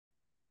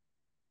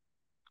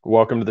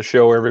Welcome to the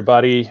show,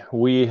 everybody.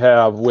 We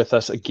have with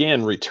us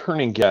again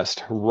returning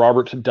guest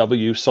Robert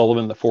W.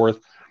 Sullivan IV.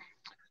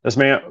 This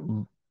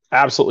man,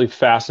 absolutely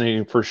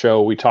fascinating for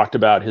show. We talked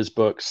about his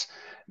books,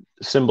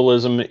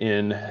 Symbolism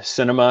in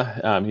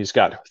Cinema. He's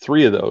got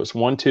three of those.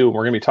 One, two.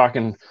 We're going to be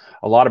talking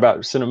a lot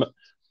about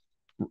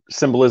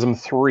Symbolism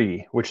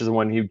 3, which is the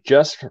one he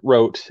just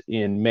wrote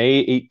in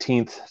May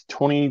 18th,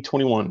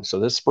 2021. So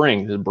this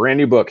spring, it's a brand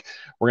new book.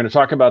 We're going to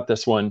talk about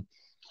this one.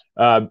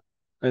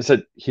 I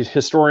said he's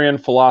historian,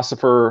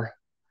 philosopher,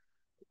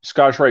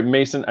 Scottish Rite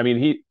Mason. I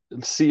mean,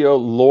 CEO,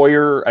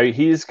 lawyer.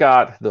 He's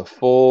got the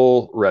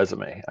full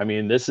resume. I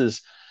mean, this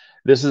is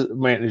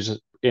man.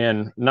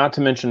 And not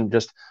to mention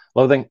just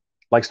loathing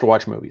likes to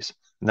watch movies,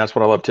 and that's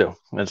what I love too.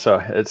 And so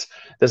this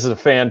is a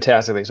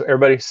fantastic thing. So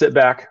everybody, sit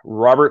back.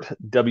 Robert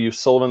W.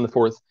 Sullivan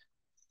IV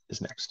is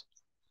next.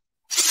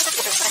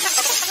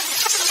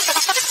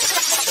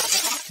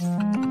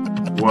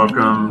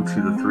 Welcome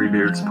to the Three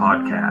Beards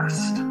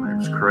podcast. My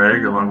name's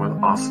Craig, along with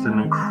Austin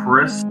and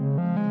Chris.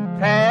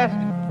 Passed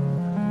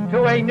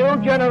to a new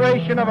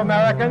generation of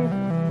Americans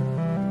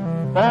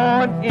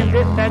born in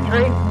this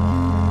century.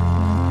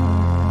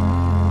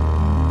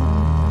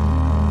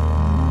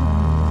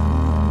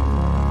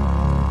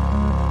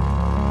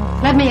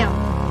 Let me out.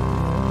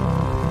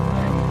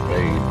 I'm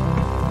afraid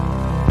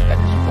that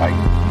is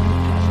right.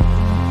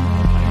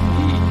 I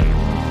need you.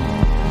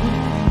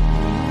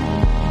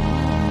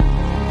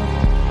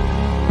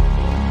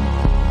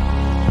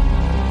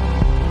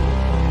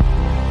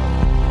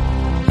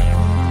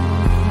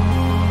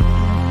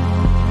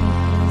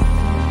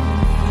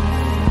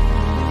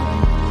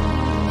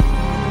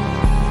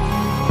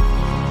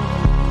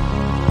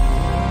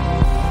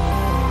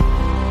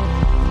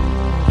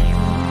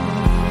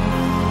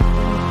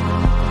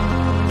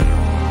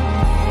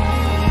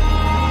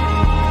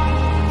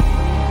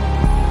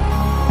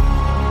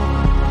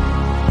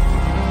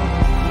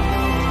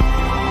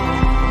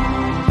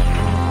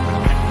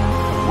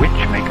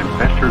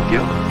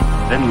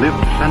 Then live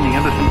to send the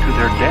innocent to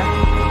their death?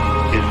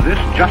 Is this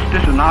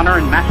justice and honor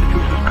in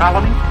Massachusetts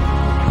colony?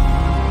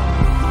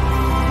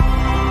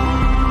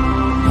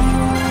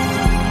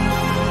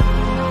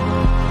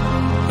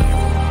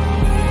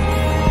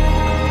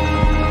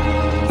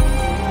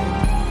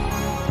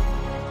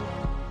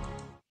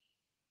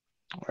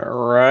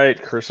 All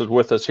right, Chris is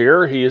with us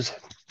here.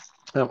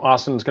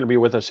 Austin's going to be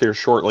with us here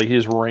shortly.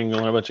 He's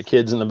wrangling a bunch of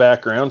kids in the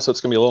background, so it's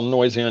going to be a little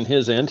noisy on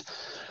his end.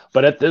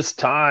 But at this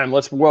time,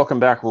 let's welcome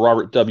back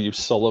Robert W.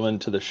 Sullivan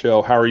to the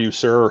show. How are you,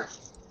 sir?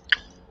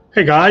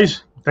 Hey,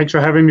 guys. Thanks for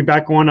having me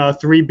back on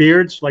Three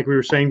Beards. Like we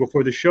were saying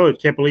before the show, I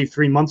can't believe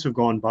 3 months have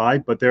gone by,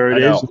 but there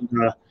it is.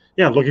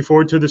 And, looking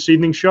forward to this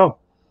evening's show.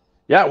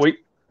 Yeah,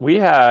 we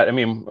had,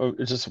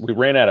 we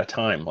ran out of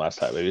time last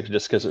time.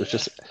 Just because it was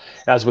just,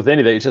 as with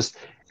anything,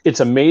 it's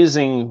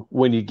amazing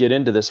when you get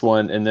into this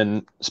one, and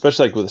then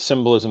especially like with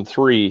Symbolism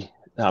 3,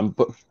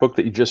 book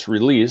that you just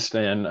released,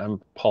 and I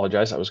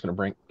apologize, I was going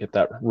to get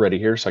that ready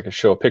here so I could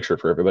show a picture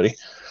for everybody,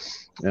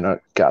 and I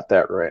got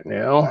that right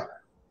now,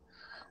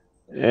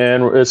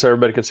 and so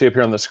everybody can see up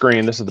here on the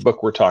screen. This is the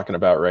book we're talking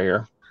about right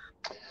here.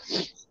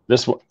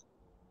 This one,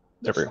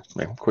 there we go.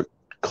 Man, quick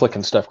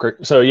clicking stuff.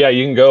 So yeah,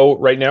 you can go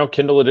right now,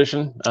 Kindle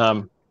edition.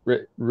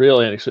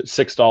 Really, it's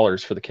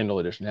 $6 for the Kindle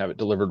edition. Have it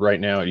delivered right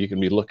now. You can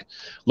be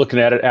looking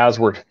at it as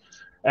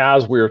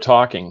we're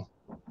talking.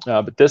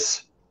 But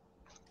this.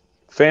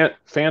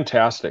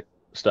 Fantastic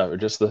stuff.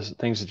 Just the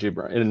things that you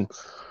brought. And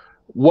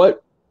one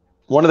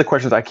of the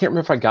questions, I can't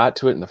remember if I got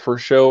to it in the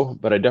first show,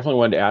 but I definitely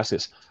wanted to ask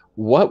this.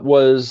 What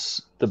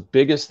was the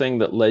biggest thing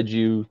that led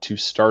you to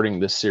starting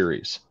this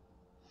series?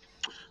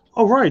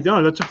 Oh, right.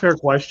 No, that's a fair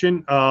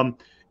question.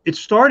 It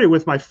started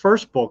with my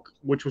first book,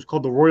 which was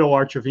called The Royal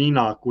Arch of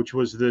Enoch, which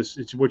is this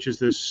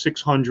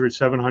 600,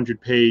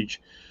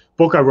 700-page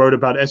book I wrote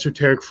about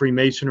esoteric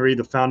Freemasonry,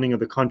 the founding of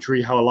the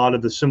country, how a lot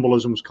of the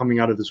symbolism was coming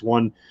out of this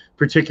one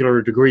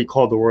particular degree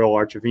called the Royal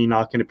Arch of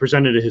Enoch, and it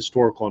presented a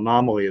historical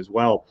anomaly as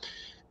well.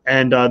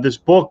 And this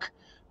book,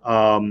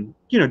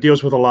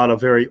 deals with a lot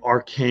of very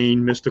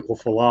arcane, mystical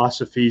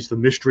philosophies, the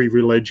mystery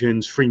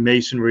religions,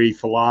 Freemasonry,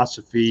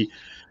 philosophy,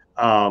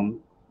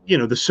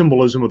 the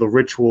symbolism of the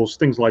rituals,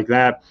 things like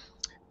that.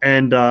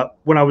 And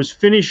when I was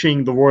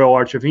finishing the Royal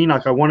Arch of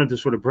Enoch, I wanted to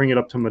sort of bring it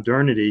up to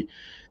modernity.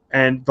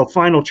 And the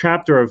final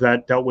chapter of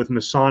that dealt with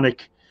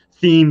Masonic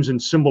themes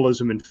and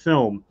symbolism in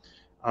film.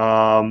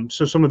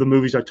 So some of the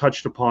movies I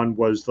touched upon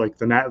was like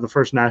the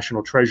first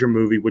National Treasure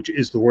movie, which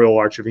is the Royal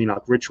Arch of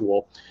Enoch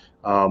ritual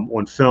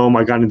on film.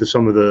 I got into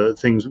some of the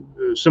things,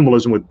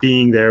 symbolism with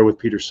Being There with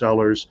Peter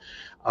Sellers.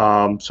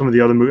 Some of the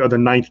other movies, The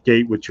Ninth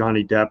Gate with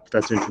Johnny Depp.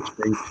 That's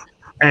interesting.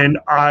 And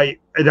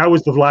that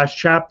was the last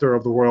chapter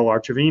of the Royal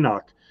Arch of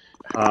Enoch.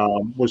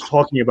 Was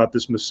talking about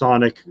this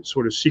Masonic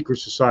sort of secret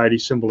society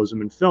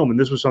symbolism in film, and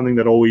this was something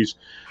that always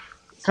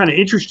kind of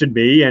interested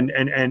me. And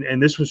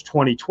this was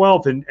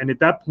 2012, and at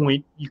that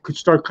point, you could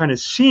start kind of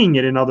seeing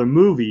it in other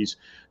movies.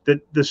 That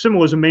the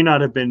symbolism may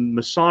not have been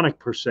Masonic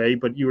per se,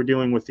 but you were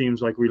dealing with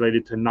themes like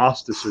related to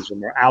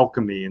Gnosticism or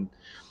alchemy, and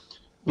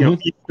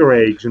Easter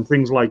eggs and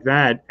things like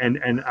that.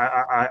 And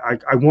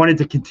I wanted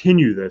to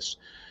continue this.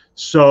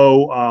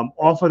 So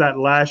off of that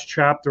last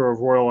chapter of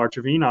Royal Arch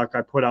of Enoch,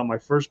 I put out my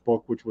first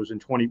book, which was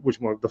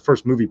the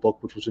first movie book,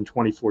 which was in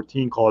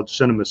 2014, called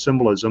Cinema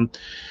Symbolism.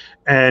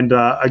 And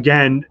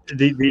again,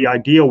 the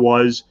idea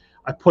was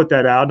I put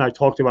that out and I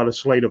talked about a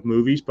slate of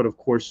movies, but of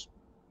course,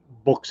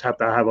 books have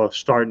to have a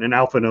start and an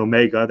alpha and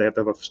omega. They have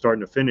to have a start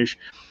and a finish.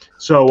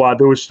 So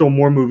there was still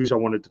more movies I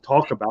wanted to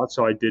talk about.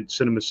 So I did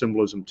Cinema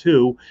Symbolism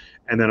 2.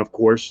 And then, of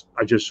course,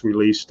 I just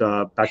released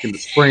back in the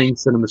spring,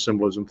 Cinema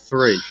Symbolism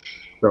 3.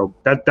 So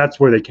that's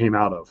where they came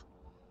out of.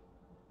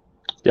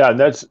 Yeah,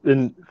 that's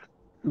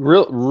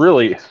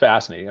really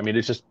fascinating. I mean,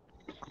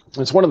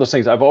 it's one of those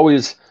things I've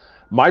always,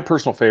 my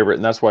personal favorite,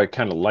 and that's why I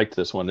kind of liked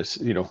this one,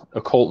 is,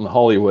 Occult in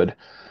Hollywood.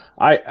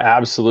 I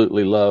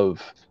absolutely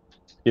love,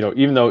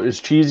 even though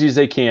as cheesy as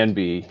they can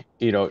be,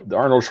 the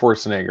Arnold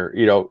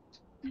Schwarzenegger,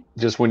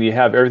 just when you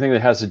have everything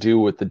that has to do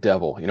with the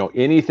devil,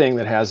 anything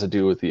that has to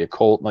do with the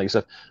occult, like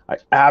stuff, I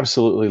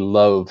absolutely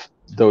love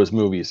those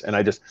movies. And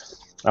I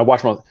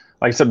watch them.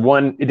 Like I said,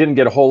 one, it didn't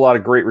get a whole lot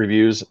of great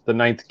reviews. The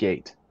Ninth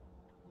Gate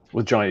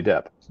with Johnny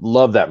Depp.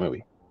 Love that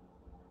movie.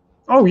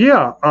 Oh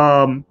yeah.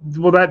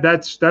 Well,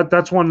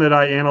 that's one that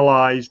I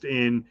analyzed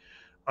in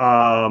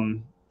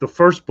the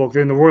first book,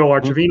 in the Royal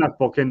Arch of Enoch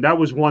book, and that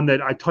was one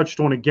that I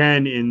touched on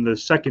again in the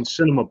second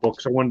cinema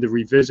book. So I wanted to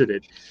revisit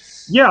it.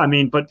 Yeah, I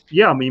mean,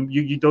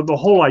 the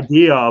whole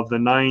idea of the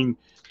 9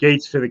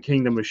 gates to the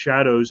kingdom of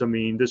shadows. I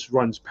mean, this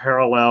runs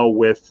parallel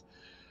with,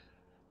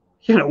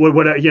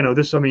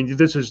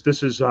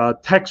 this is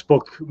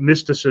textbook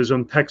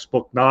mysticism,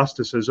 textbook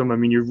Gnosticism. I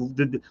mean,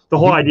 the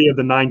whole idea of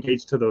the 9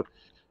 gates to the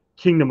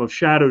kingdom of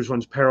shadows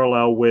runs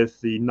parallel with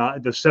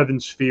the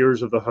 7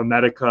 spheres of the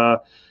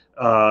Hermetica,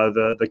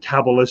 the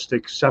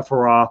Kabbalistic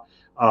Sephirah,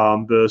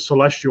 the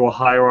celestial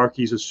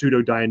hierarchies of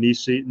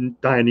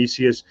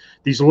Pseudo-Dionysius,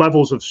 these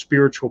levels of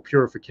spiritual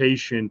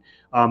purification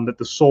that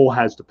the soul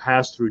has to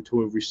pass through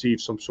to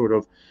receive some sort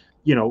of,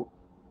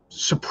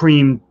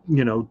 supreme,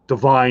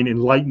 divine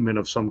enlightenment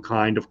of some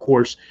kind. Of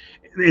course,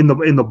 in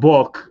the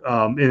book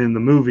and in the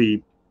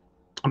movie,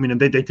 I mean,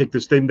 they take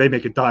this thing, they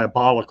make it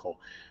diabolical,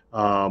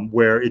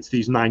 where it's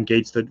these 9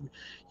 gates that,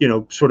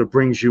 sort of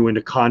brings you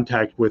into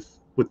contact with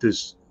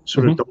this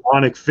sort of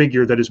demonic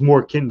figure that is more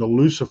akin to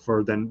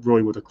Lucifer than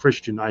really with a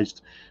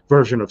Christianized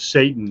version of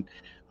Satan.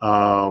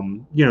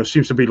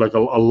 Seems to be like a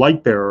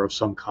light bearer of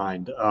some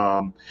kind.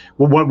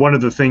 One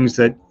of the things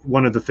that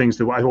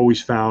I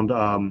always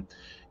found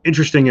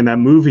interesting in that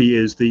movie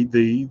is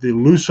the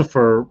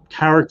Lucifer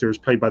character is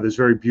played by this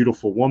very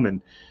beautiful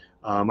woman.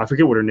 I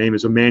forget what her name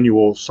is,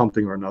 Emmanuel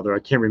something or another. I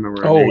can't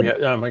remember her name.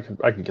 Yeah,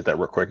 I can get that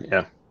real quick.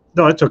 Yeah.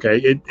 No, it's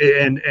okay.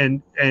 And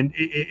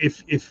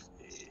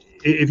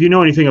if you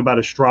know anything about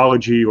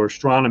astrology or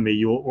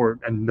astronomy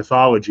and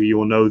mythology, you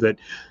will know that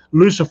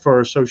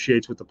Lucifer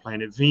associates with the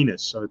planet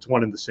Venus, so it's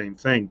one and the same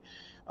thing.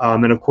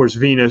 And of course,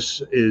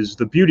 Venus is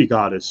the beauty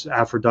goddess,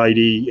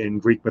 Aphrodite in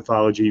Greek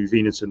mythology,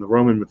 Venus in the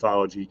Roman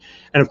mythology.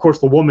 And of course,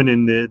 the woman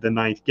in the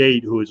 9th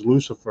gate, who is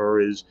Lucifer,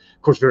 is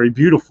of course very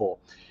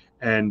beautiful.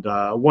 And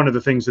one of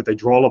the things that they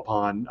draw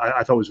upon,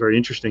 I thought was very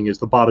interesting, is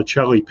the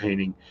Botticelli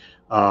painting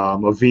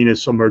of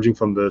Venus emerging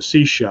from the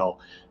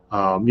seashell.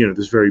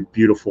 This very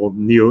beautiful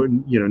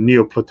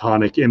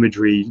Neoplatonic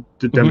imagery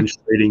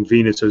demonstrating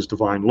Venus as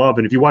divine love.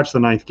 And if you watch the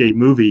 9th Gate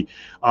movie,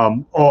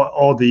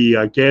 all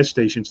the gas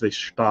stations they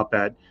stop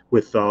at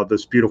with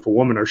this beautiful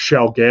woman are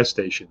Shell gas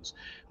stations.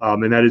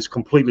 And that is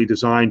completely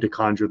designed to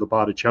conjure the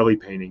Botticelli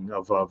painting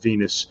of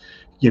Venus,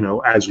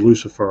 as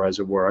Lucifer, as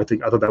it were. I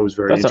thought that was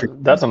very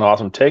interesting. That's an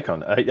awesome take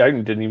on it. I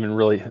didn't even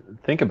really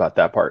think about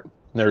that part.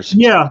 That's who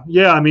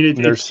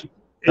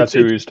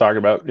he was talking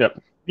about.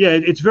 Yep. Yeah,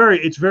 it's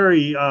very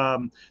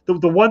the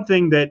one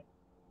thing that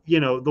these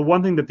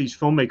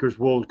filmmakers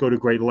will go to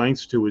great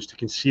lengths to is to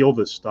conceal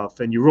this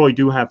stuff, and you really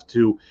do have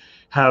to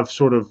have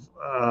sort of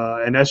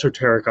an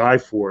esoteric eye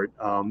for it.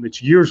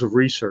 It's years of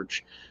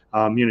research.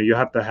 You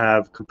have to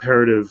have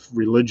comparative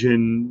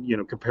religion,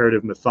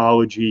 comparative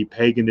mythology,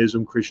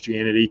 paganism,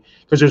 Christianity,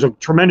 because there's a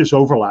tremendous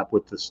overlap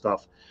with this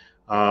stuff.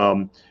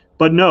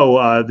 But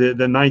no, the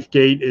 9th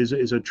Gate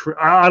is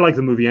I like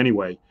the movie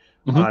anyway.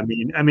 I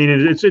mean,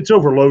 it's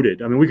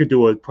overloaded. I mean, we could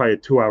do probably a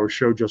 2-hour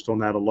show just on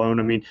that alone.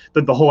 I mean,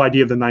 the whole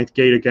idea of the 9th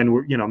Gate again.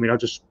 I'll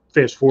just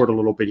fast forward a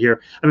little bit here.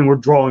 I mean, we're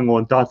drawing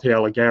on Dante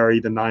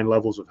Alighieri, the 9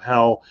 levels of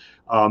hell.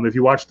 If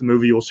you watch the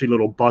movie, you'll see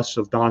little busts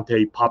of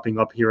Dante popping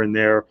up here and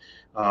there.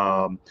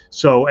 And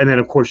then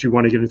of course you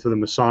want to get into the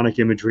Masonic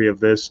imagery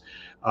of this.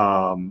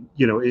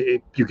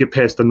 If you get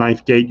past the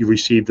 9th Gate, you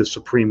receive the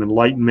supreme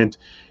enlightenment.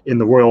 In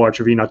the Royal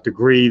Arch of Enoch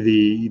degree,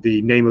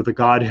 the name of the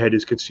Godhead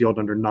is concealed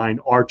under 9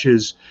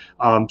 arches.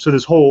 So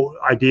this whole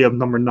idea of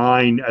number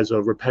 9 as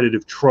a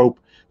repetitive trope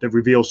that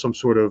reveals some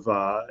sort of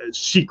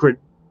secret,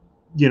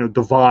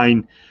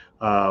 divine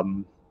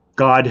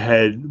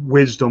Godhead,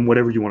 wisdom,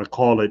 whatever you want to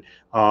call it,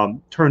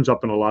 turns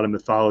up in a lot of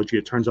mythology.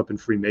 It turns up in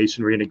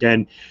Freemasonry. And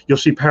again, you'll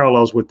see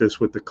parallels with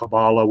this with the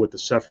Kabbalah, with the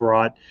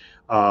Sephirot,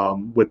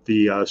 with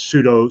the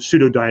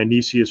pseudo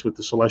Dionysius, with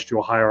the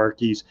celestial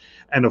hierarchies,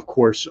 and of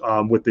course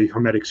with the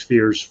Hermetic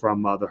spheres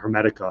from the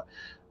Hermetica.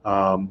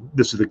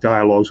 This is the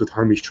dialogues with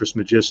Hermes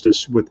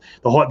Trismegistus. With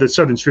the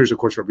seven spheres, of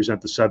course, represent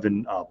the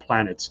seven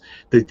planets.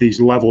 These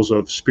levels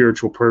of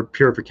spiritual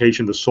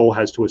purification the soul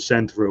has to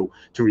ascend through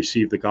to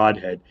receive the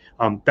Godhead.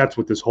 That's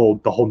what the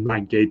whole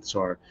nine gates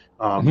are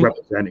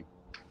representing.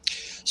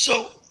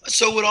 So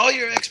with all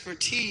your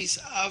expertise,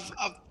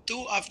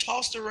 I've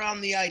tossed around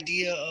the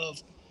idea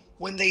of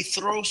when they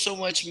throw so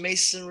much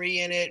masonry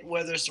in it,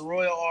 whether it's the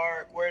Royal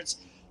Ark,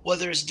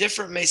 whether it's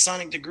different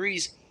Masonic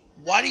degrees.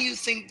 Why do you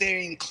think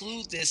they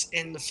include this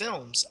in the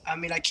films? I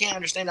mean, I can't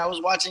understand. I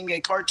was watching a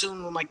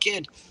cartoon with my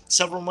kid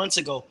several months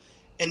ago,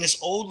 and this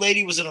old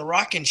lady was in a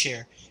rocking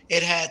chair.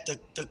 It had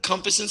the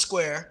compass and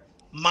square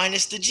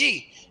minus the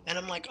G. And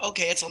I'm like,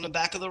 okay, it's on the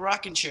back of the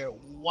rocking chair.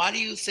 Why do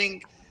you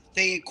think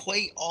they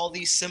equate all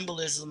these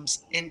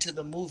symbolisms into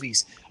the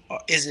movies?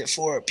 Is it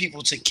for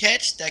people to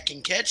catch that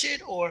can catch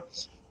it, or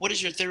what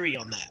is your theory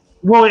on that?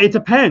 Well, it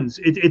depends.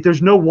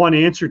 There's no one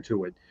answer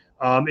to it.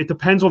 It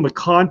depends on the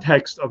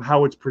context of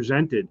how it's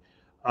presented.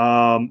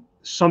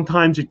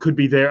 Sometimes it could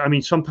be there. I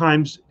mean,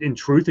 sometimes in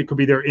truth, it could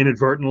be there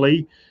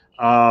inadvertently.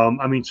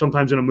 I mean,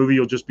 sometimes in a movie,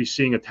 you'll just be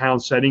seeing a town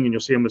setting and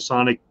you'll see a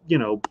Masonic,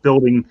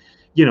 building,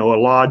 a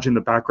lodge in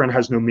the background. It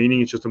has no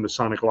meaning. It's just a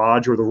Masonic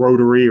lodge or the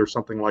Rotary or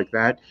something like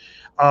that.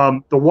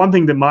 The one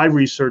thing that my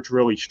research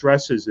really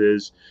stresses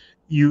is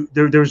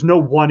there's no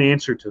one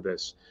answer to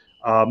this.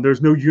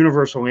 There's no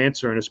universal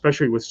answer, and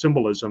especially with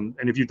symbolism.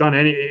 And if you've done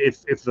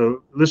if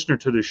the listener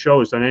to this show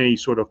has done any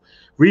sort of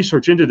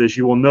research into this,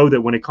 you will know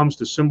that when it comes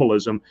to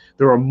symbolism,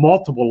 there are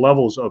multiple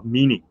levels of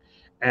meaning.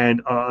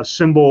 And a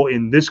symbol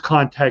in this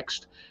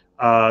context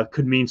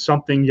could mean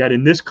something, yet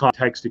in this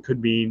context, it could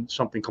mean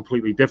something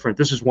completely different.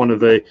 This is one of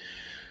the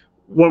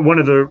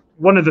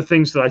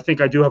things that I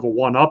think I do have a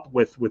one-up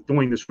with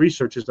doing this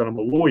research is that I'm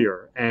a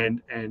lawyer,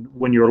 and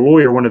when you're a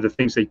lawyer, one of the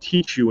things they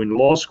teach you in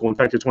law school, in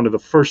fact, it's one of the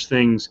first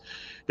things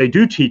they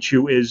do teach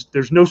you, is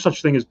there's no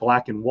such thing as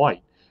black and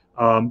white.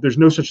 There's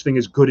no such thing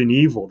as good and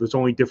evil. There's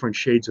only different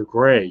shades of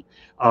gray.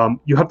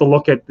 You have to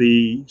look at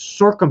the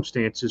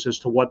circumstances as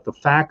to what the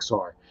facts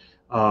are.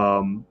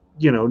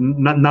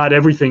 Not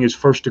everything is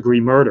first-degree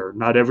murder.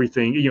 Not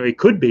everything, it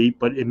could be,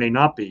 but it may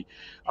not be.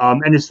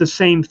 And it's the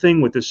same thing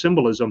with the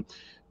symbolism.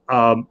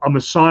 A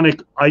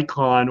Masonic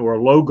icon or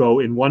a logo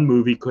in one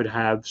movie could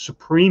have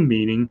supreme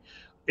meaning.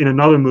 In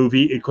another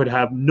movie, it could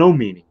have no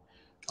meaning.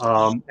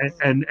 And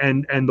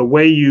the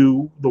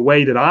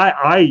way that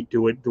I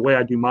do it, the way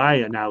I do my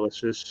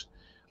analysis,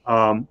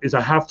 is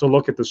I have to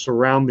look at the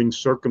surrounding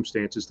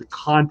circumstances, the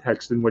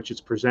context in which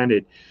it's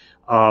presented.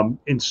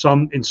 In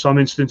some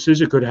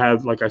instances, it could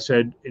have, like I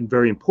said, in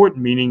very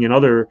important meaning. In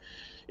other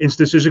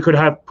instances, it could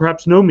have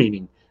perhaps no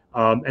meaning.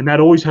 And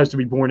that always has to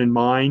be borne in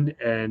mind.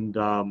 And,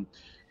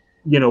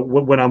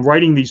 when I'm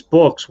writing these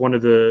books, one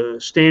of the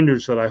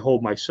standards that I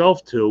hold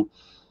myself to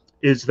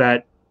is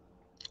that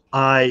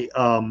I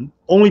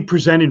only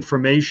present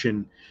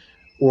information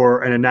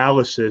or an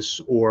analysis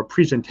or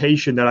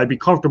presentation that I'd be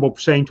comfortable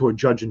saying to a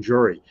judge and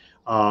jury.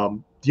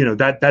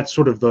 That's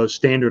sort of the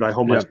standard I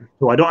hold myself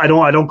to. I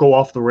don't go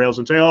off the rails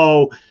and say,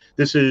 oh,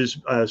 this is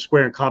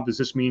square and compass.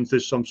 This means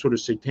there's some sort of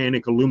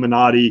satanic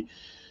Illuminati,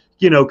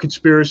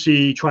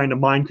 conspiracy trying to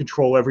mind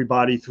control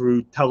everybody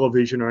through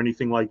television or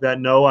anything like that.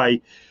 No,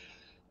 I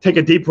take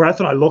a deep breath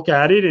and I look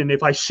at it. And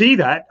if I see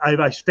that,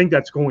 I think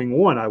that's going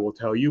on, I will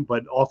tell you,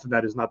 but often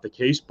that is not the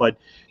case. But,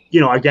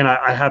 again,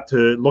 I have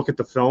to look at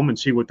the film and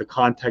see what the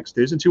context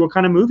is and see what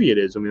kind of movie it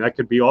is. I mean, that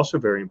could be also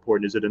very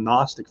important. Is it a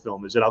Gnostic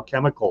film? Is it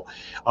alchemical?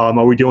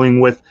 Are we dealing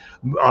with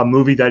a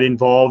movie that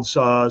involves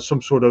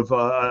some sort of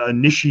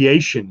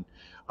initiation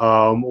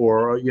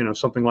or,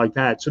 something like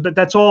that? So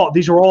that's all.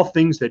 These are all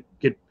things that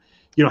get,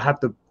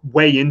 have to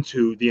weigh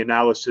into the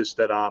analysis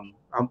that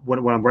when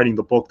I'm writing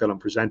the book that I'm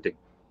presenting.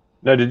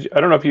 Now, I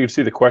don't know if you can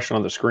see the question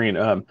on the screen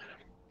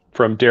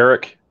from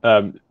Derek.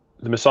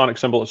 The Masonic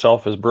symbol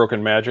itself is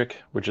broken magic,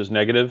 which is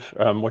negative.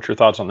 What's your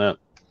thoughts on that?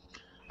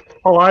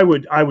 Oh, I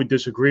would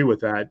disagree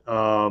with that.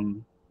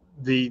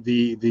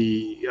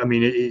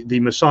 The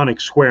Masonic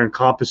square and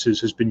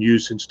compasses has been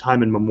used since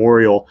time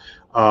immemorial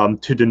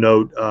to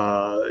denote,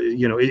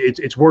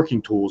 it's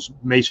working tools.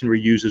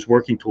 Masonry uses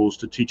working tools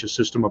to teach a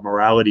system of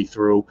morality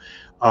through.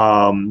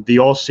 The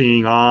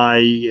all-seeing eye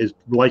is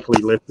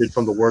likely lifted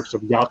from the works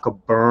of Jacob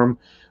Böhm,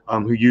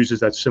 who uses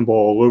that symbol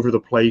all over the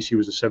place. He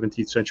was a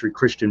 17th century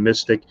Christian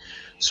mystic.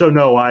 So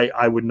no,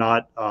 I would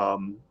not.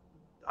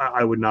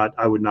 I would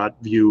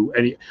not view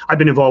any. I've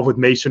been involved with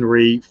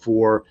Masonry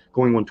for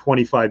going on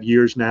 25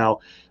 years now.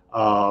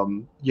 A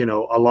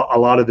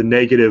lot of the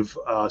negative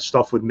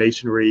stuff with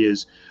Masonry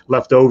is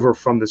left over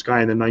from this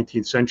guy in the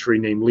 19th century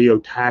named Leo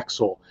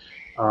Taxil,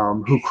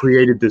 who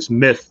created this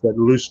myth that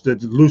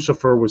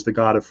Lucifer was the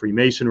god of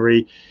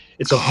Freemasonry.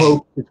 It's a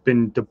hoax. It's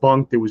been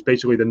debunked. It was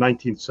basically the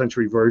 19th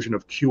century version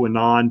of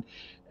QAnon.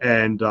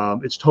 and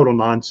it's total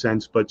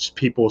nonsense, but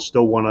people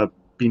still want to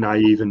be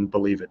naive and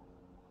believe it.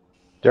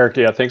 Derek,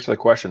 yeah, thanks for the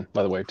question,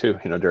 by the way, too.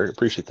 Derek,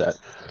 appreciate that.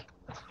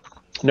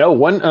 No,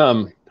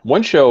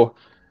 one show,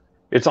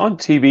 it's on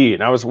TV,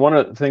 and I was one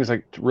of the things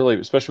like really,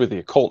 especially with the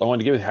occult, I wanted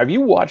to give it. Have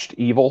you watched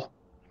Evil?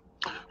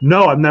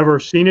 No, I've never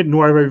seen it,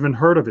 nor have I even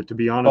heard of it, to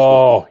be honest with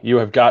Oh, you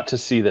have got to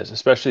see this,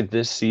 especially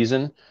this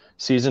season,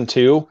 season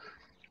 2.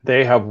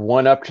 They have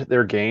one-upped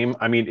their game.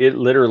 I mean, it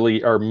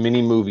literally are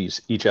mini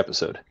movies each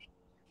episode.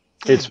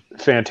 It's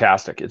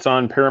fantastic. It's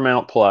on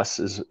Paramount Plus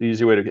is the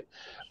easy way to get.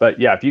 But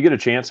yeah, if you get a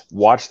chance,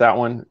 watch that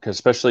one, because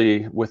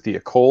especially with the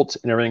occult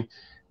and everything,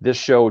 this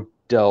show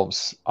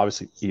delves,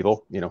 obviously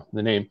evil,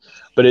 the name,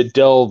 but it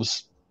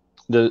delves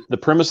the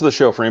premise of the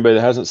show for anybody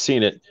that hasn't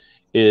seen it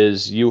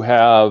is you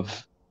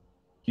have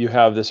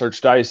this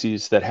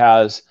archdiocese that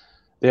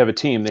they have a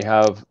team. They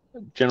have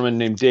a gentleman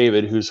named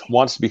David who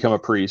wants to become a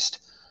priest.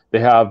 They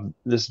have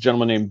this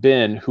gentleman named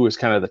Ben who is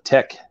kind of the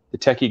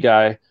techie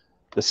guy,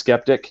 the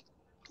skeptic.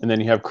 And then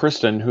you have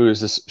Kristen, who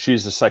is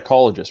she's the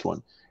psychologist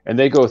one. And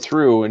they go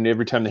through, and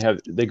every time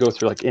they go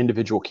through like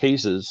individual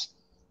cases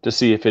to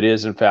see if it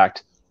is in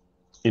fact,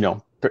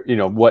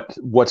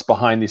 what's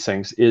behind these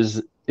things.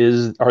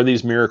 Are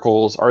these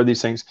miracles? Are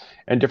these things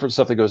and different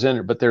stuff that goes in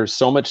there? But there's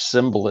so much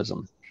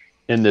symbolism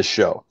in this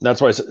show.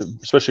 That's why,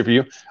 especially for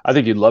you, I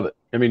think you'd love it.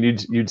 I mean,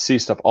 you'd see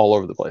stuff all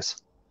over the place.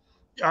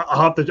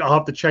 I'll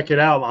have to check it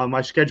out.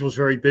 My schedule's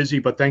very busy,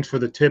 but thanks for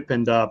the tip.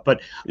 And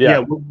but yeah,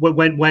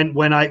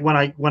 when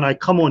I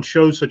come on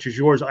shows such as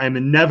yours, I am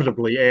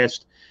inevitably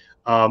asked.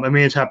 I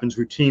mean, it happens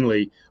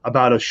routinely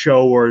about a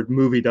show or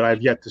movie that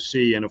I've yet to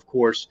see, and of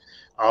course,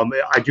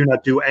 I do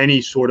not do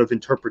any sort of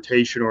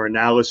interpretation or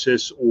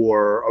analysis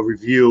or a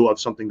review of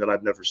something that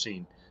I've never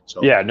seen.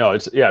 So yeah, no,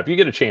 if you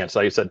get a chance,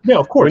 like I said, yeah,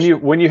 of course,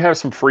 when you have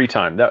some free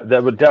time,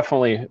 that would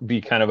definitely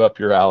be kind of up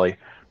your alley,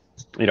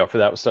 for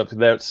that stuff.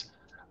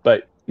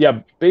 But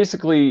yeah,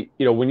 basically,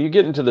 when you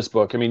get into this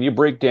book, I mean, you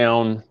break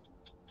down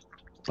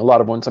a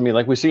lot of ones. I mean,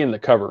 like we see in the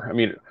cover. I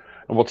mean,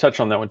 and we'll touch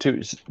on that one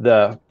too.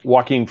 The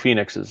Joaquin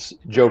Phoenix's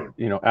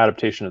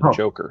adaptation of the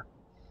Joker.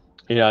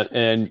 Yeah,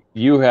 and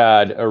you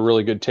had a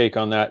really good take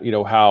on that.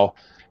 How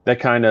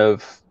that kind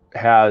of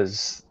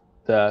has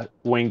the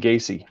Wayne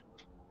Gacy.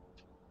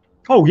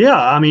 Oh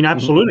yeah, I mean,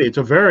 absolutely. It's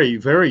a very,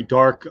 very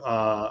dark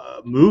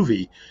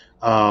movie,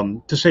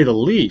 to say the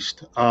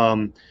least.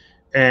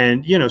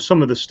 And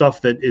some of the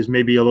stuff that is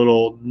maybe a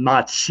little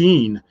not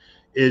seen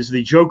is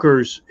the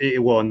Joker's.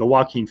 Well, in the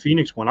Joaquin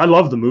Phoenix one, I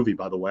love the movie,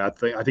 by the way. I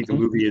think the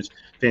movie is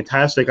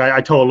fantastic.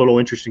 I tell a little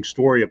interesting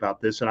story about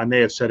this, and I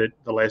may have said it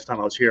the last time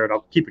I was here, and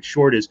I'll keep it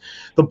short. Is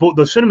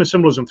the Cinema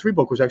Symbolism 3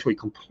 book was actually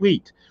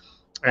complete,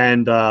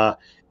 and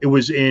it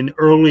was in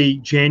early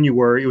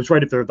January. It was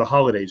right after the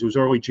holidays. It was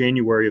early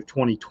January of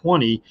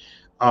 2020,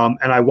 and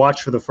I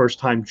watched for the first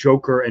time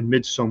Joker and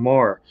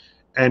Midsommar.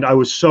 And I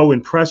was so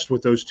impressed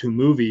with those two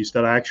movies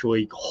that I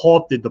actually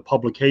halted the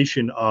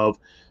publication of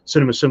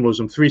Cinema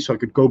Symbolism 3 so I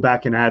could go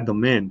back and add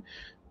them in.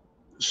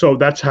 So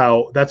that's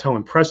how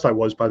impressed I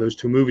was by those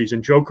two movies,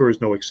 and Joker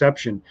is no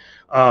exception.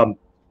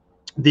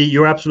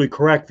 You're absolutely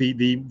correct.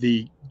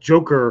 The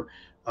Joker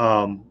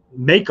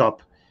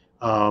makeup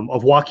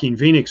of Joaquin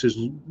Phoenix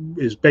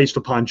is based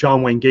upon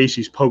John Wayne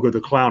Gacy's Pogo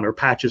the Clown, or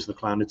Patches the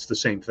Clown. It's the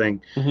same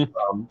thing.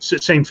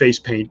 Same face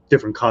paint,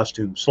 different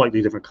costumes,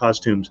 slightly different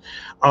costumes.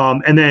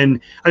 And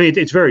then, I mean,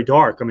 it's very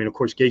dark. I mean, of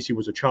course, Gacy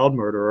was a child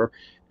murderer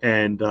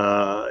and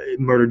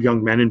murdered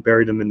young men and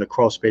buried them in the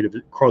crawl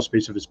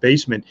space of his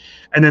basement.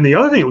 And then the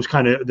other thing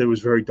that was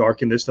very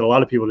dark in this that a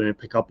lot of people didn't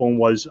pick up on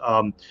was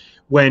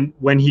when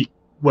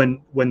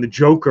the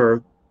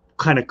Joker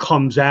kind of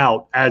comes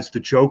out as the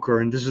Joker,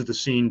 and this is the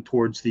scene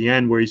towards the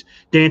end where he's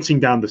dancing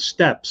down the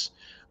steps,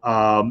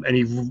 and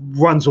he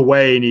runs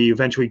away, and he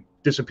eventually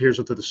disappears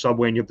into the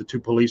subway, and you have the two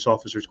police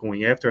officers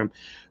going after him.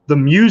 The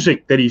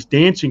music that he's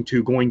dancing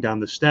to going down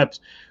the steps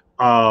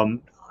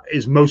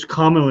is most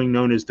commonly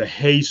known as the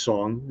Hay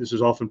song. This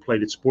is often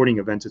played at sporting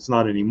events. It's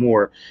not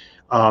anymore.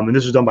 And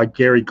this is done by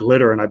Gary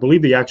Glitter, and I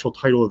believe the actual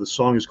title of the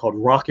song is called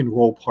Rock and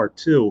Roll Part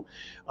 2.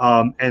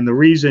 And the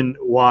reason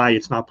why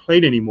it's not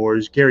played anymore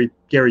is Gary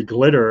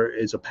Glitter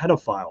is a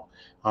pedophile,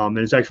 and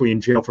is actually in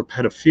jail for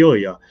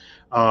pedophilia.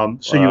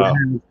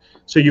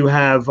 So you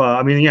have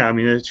I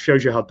mean, it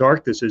shows you how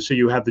dark this is. So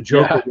you have the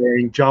Joker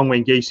wearing John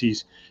Wayne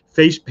Gacy's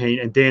face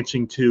paint and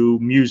dancing to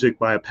music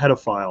by a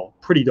pedophile.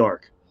 Pretty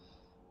dark.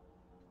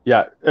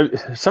 Yeah,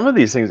 some of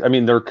these things, I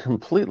mean, they're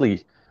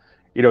completely,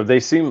 they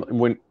seem,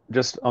 when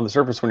just on the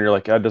surface, when you're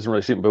like, it doesn't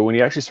really seem, but when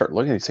you actually start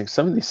looking at these things,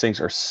 some of these things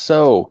are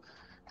so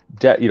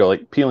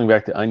like peeling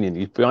back the onion,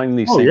 you find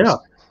these things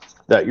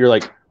that you're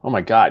like, oh my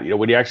God,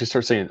 when you actually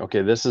start saying,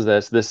 okay, this is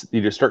this, you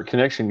just start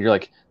connection, you're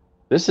like,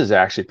 this is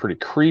actually pretty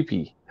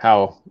creepy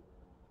how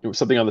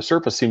something on the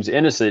surface seems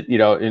innocent,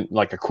 in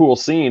like a cool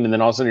scene, and then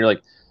all of a sudden you're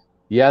like,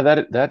 yeah,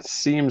 that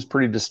seems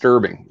pretty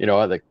disturbing,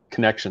 the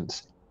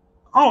connections.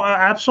 Oh,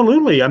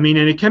 absolutely. I mean,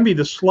 and it can be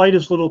the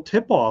slightest little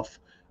tip-off.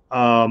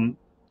 I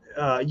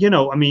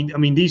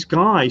mean, these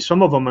guys,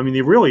 some of them, I mean,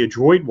 they're really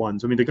adroit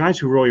ones. I mean, the guys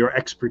who really are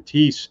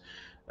expertise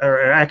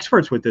are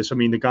experts with this. I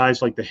mean, the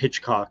guys like the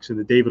Hitchcocks and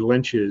the David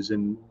Lynches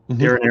and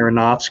Darren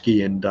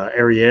Aronofsky and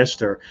Ari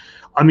Aster.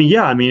 I mean,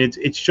 yeah, I mean,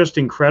 it's just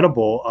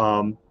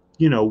incredible.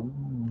 You know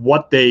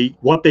what they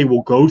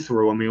will go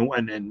through. I mean,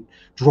 and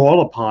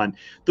draw upon.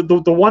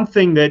 The one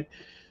thing that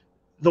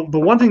the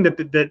one thing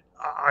that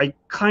I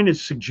kind of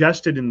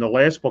suggested in the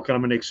last book, and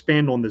I'm going to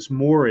expand on this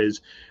more,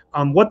 is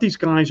what these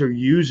guys are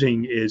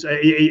using is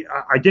I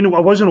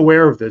wasn't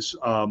aware of this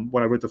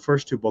when I read the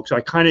first two books.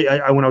 When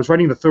I was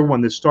writing the third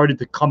one, this started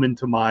to come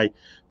into my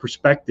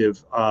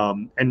perspective,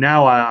 and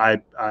now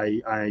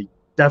I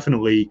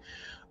definitely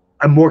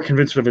I'm more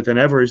convinced of it than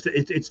ever.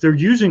 It's they're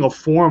using a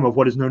form of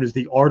what is known as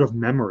the art of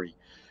memory,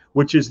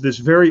 which is this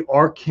very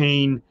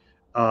arcane.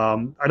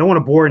 I don't want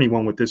to bore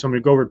anyone with this. I'm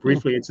going to go over it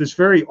briefly. It's this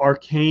very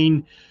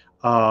arcane,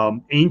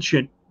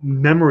 ancient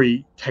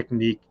memory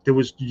technique that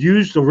was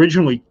used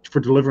originally for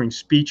delivering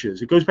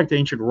speeches. It goes back to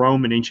ancient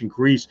Rome and ancient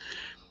Greece,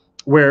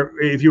 where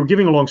if you were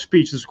giving a long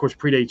speech, this of course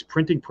predates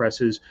printing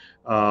presses.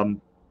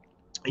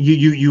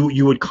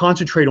 You would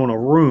concentrate on a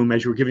room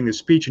as you were giving the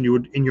speech, and you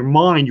would, in your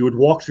mind, you would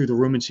walk through the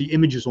room and see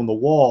images on the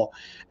wall.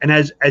 And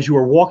as you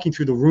were walking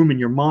through the room in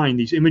your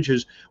mind, these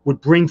images would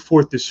bring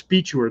forth the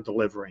speech you were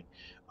delivering.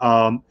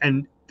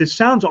 And this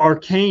sounds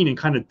arcane and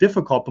kind of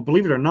difficult, but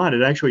believe it or not,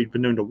 it actually had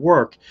been known to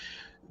work.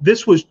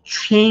 This was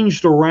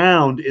changed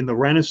around in the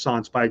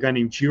Renaissance by a guy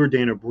named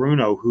Giordano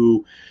Bruno,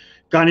 who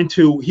got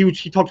into,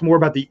 he talked more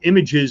about the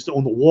images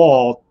on the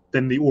wall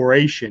than the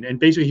oration. And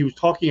basically he was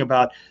talking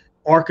about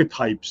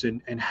archetypes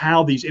and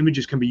how these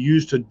images can be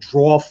used to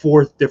draw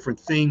forth different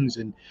things.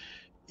 And,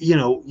 you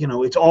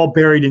know, it's all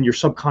buried in your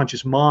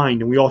subconscious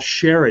mind and we all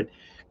share it.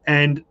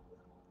 And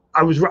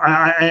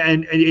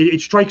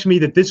it strikes me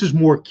that this is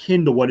more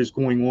akin to what is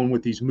going on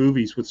with these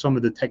movies, with some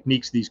of the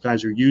techniques these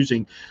guys are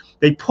using.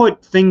 They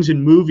put things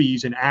in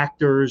movies and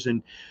actors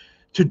and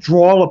to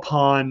draw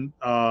upon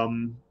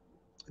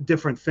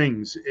different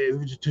things,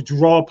 to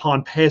draw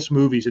upon past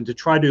movies, and to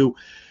try to,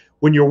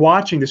 when you're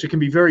watching this, it can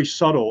be very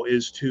subtle,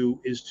 is to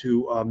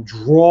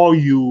draw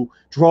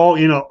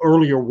in an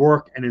earlier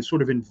work and then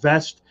sort of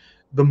invest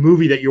the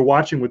movie that you're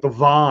watching with the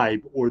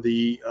vibe or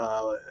the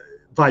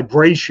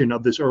vibration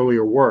of this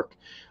earlier work.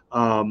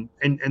 And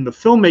the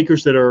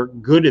filmmakers that are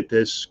good at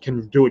this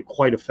can do it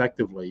quite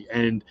effectively.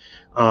 And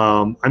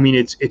I mean,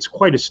 it's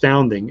quite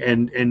astounding.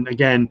 And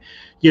again,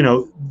 you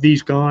know,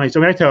 these guys,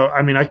 I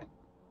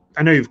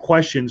know you have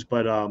questions,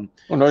 but oh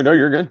no,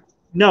 you're good.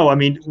 No, I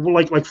mean,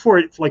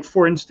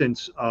 for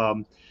instance,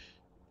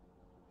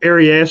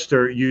 Ari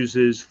Aster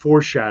uses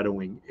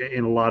foreshadowing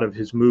in a lot of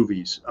his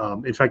movies.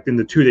 In fact, in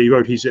the two that he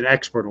wrote, he's an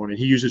expert on it.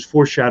 He uses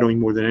foreshadowing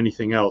more than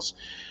anything else.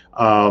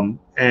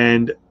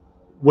 And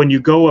when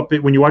you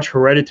watch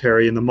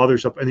Hereditary and the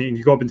mother's up, and then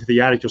you go up into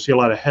the attic, you'll see a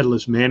lot of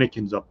headless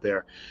mannequins up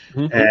there.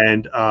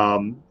 And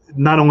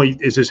not only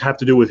does this have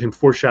to do with him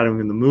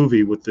foreshadowing in the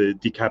movie with the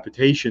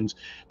decapitations,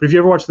 but if you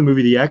ever watch the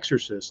movie The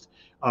Exorcist,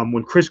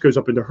 when Chris goes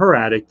up into her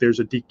attic, there's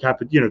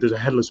a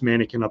headless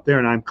mannequin up there,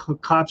 and I'm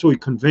absolutely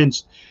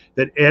convinced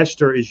that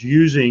Aster is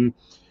using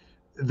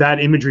that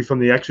imagery from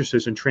The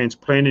Exorcist and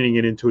transplanting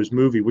it into his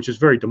movie, which is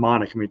very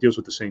demonic. I mean, it deals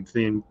with the same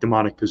thing,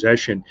 demonic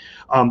possession,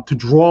 to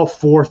draw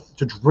forth,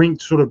 to bring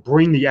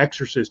The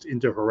Exorcist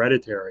into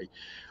Hereditary.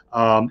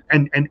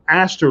 And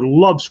Aster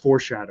loves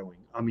foreshadowing.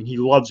 I mean, he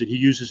loves it. He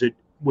uses it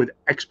with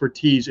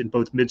expertise in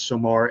both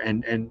Midsommar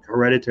and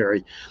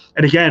Hereditary.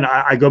 And again,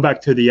 I go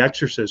back to The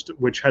Exorcist,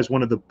 which has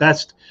one of the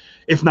best,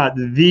 if not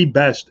the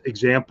best,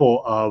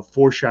 example of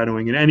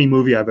foreshadowing in any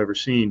movie I've ever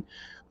seen.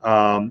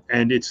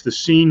 And it's the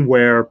scene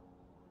where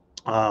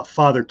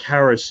Father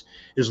Karras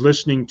is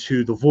listening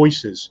to the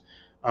voices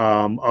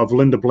of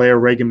Linda Blair,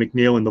 Reagan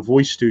McNeil in the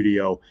voice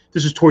studio.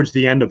 This is towards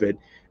the end of it,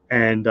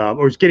 and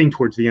or it's getting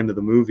towards the end of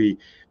the movie.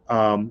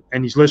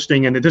 And he's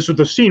listening, and this was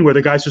the scene where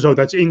the guy says, "Oh,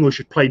 that's English.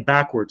 It played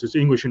backwards. It's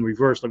English in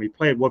reverse. Let me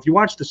play it." Well, if you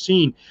watch the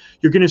scene,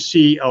 you're going to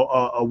see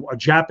a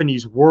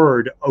Japanese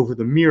word over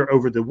the mirror,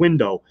 over the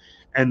window,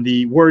 and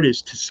the word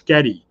is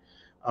 "tsuketti,"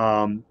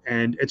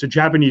 and it's a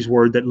Japanese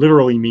word that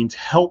literally means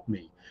 "help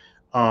me."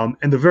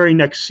 And the very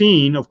next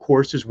scene, of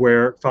course, is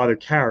where Father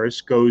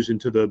Karras goes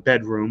into the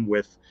bedroom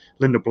with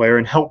Linda Blair,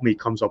 and "help me"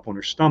 comes up on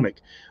her stomach.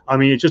 I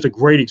mean, it's just a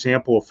great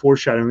example of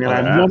foreshadowing,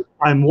 and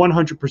I'm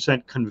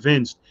 100%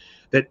 convinced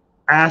that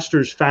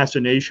Aster's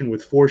fascination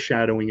with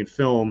foreshadowing in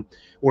film,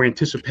 or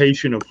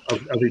anticipation of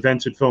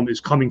events in film,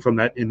 is coming from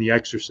that in The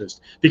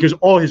Exorcist, because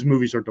all his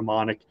movies are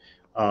demonic.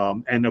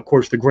 And of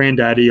course, the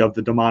granddaddy of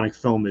the demonic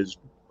film is,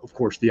 of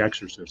course, The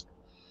Exorcist.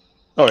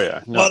 Oh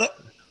yeah. No.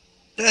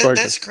 Well,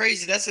 that's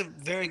crazy. That's a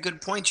very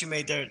good point you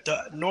made there.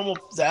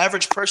 The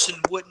average person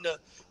wouldn't have,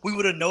 we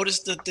would have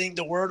noticed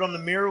the word on the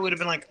mirror would have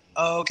been like,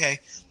 oh, okay.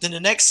 Then the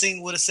next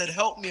scene would have said,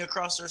 "help me"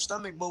 across their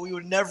stomach, but we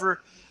would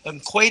never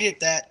equated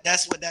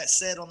that's what that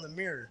said on the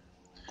mirror.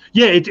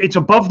 Yeah, it's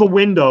above the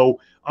window.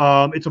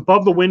 It's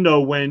above the window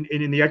when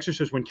in The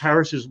Exorcist, when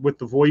Karras is with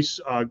the voice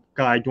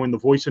guy doing the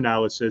voice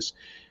analysis.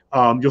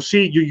 You'll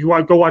see, you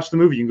go watch the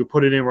movie. You can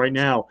put it in right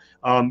now.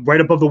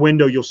 Right above the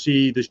window, you'll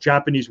see this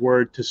Japanese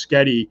word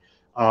 "tsuketti"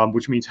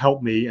 which means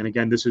help me. And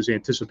again, this is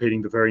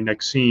anticipating the very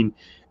next scene.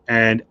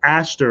 And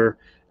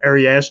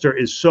Ari Aster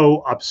is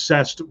so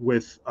obsessed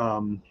with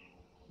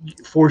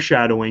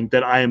foreshadowing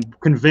that I am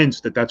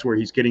convinced that that's where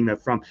he's getting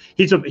that from.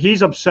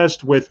 He's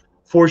obsessed with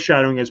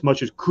foreshadowing as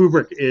much as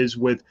Kubrick is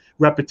with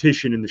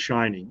repetition in The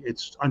Shining.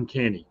 It's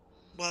uncanny.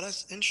 Wow,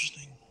 that's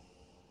interesting.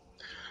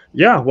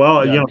 Yeah,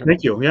 well, Yeah.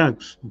 thank you. Yeah,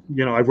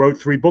 I wrote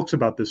 3 books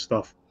about this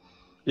stuff.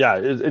 Yeah,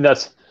 and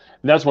that's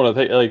one of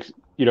the things. Like,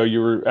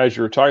 as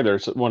you were talking there,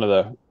 one of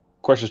the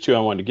questions too I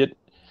wanted to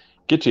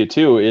get to you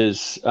too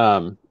is,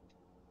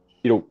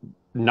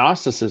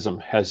 Gnosticism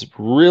has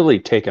really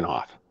taken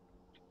off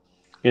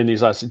in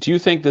these last. Do you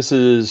think this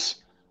is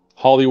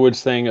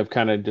Hollywood's thing of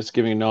kind of just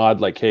giving a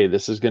nod, like, hey,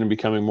 this is going to be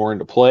coming more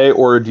into play,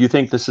 or do you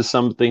think this is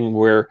something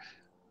where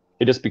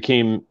it just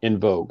became in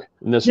vogue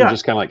and this was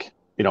just kind of like,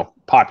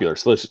 popular?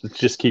 So let's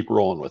just keep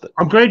rolling with it.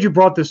 I'm glad you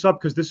brought this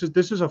up, because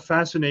this is a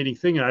fascinating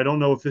thing, and I don't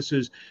know if this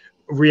is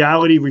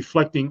reality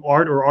reflecting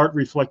art or art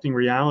reflecting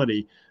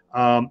reality.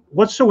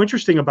 What's so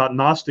interesting about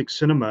Gnostic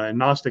cinema and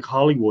Gnostic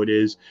Hollywood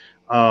is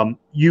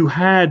you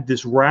had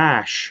this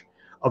rash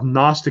of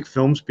Gnostic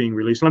films being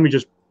released. Let me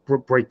just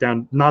break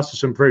down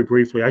Gnosticism very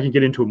briefly. I can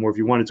get into it more if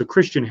you want. It's a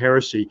Christian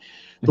heresy.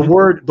 The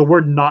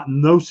word not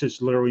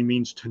gnosis literally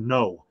means to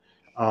know.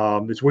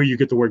 It's where you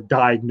get the word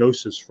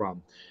diagnosis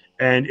from.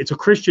 And it's a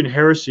Christian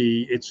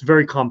heresy. It's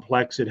very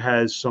complex. It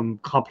has some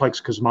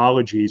complex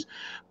cosmologies,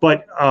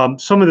 but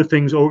some of the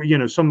things,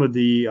 some of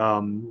the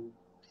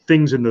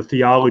things in the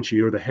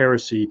theology or the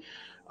heresy,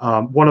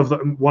 one of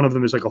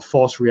them is like a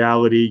false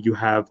reality. You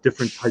have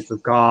different types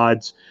of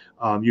gods.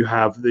 You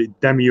have the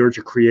demiurge,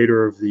 a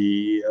creator of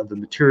the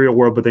material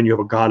world, but then you have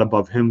a God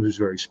above him who's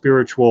very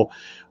spiritual.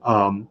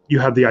 You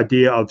have the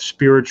idea of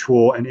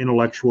spiritual and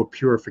intellectual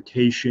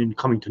purification,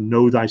 coming to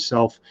know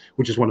thyself,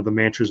 which is one of the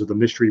mantras of the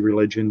mystery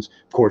religions,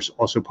 of course,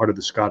 also part of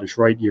the Scottish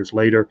Rite years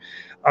later.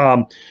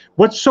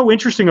 What's so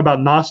interesting about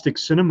Gnostic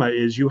cinema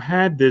is you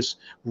had this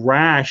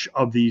rash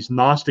of these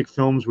Gnostic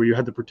films where you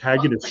had the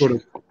protagonist sort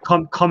of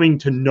coming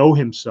to know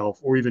himself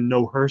or even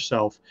know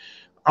herself.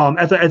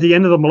 At the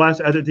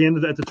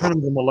turn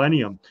of the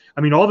millennium.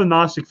 I mean, all the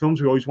Gnostic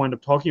films we always wind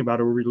up talking about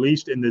are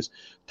released in this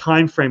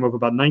time frame of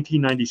about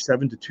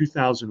 1997 to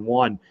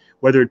 2001,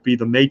 whether it be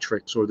The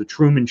Matrix or The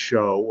Truman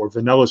Show or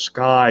Vanilla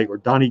Sky or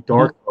Donnie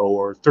Darko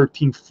or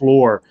 13th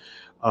Floor,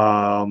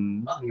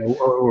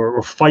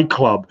 or Fight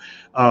Club.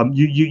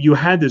 You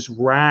had this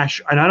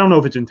rash, and I don't know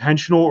if it's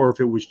intentional or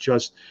if it was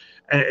just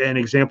an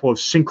example of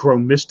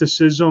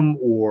synchromysticism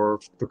or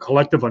the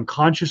collective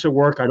unconscious at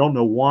work. I don't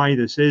know why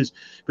this is,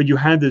 but you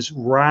had this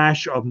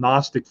rash of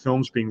Gnostic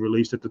films being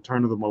released at the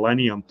turn of the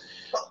millennium,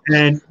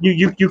 and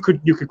you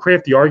could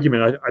craft the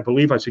argument. I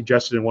believe I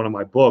suggested in one of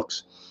my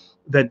books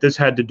that this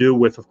had to do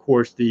with, of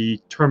course, the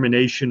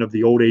termination of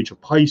the old age of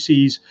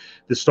Pisces,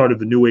 the start of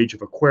the new age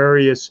of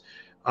Aquarius.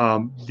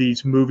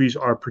 These movies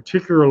are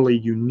particularly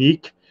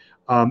unique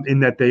in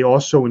that they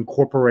also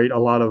incorporate a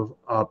lot of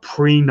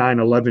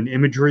pre-9/11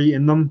 imagery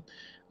in them,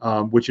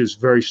 which is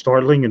very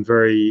startling and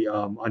very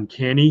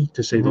uncanny,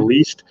 to say the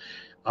least.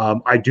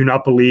 I do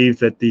not believe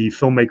that the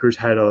filmmakers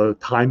had a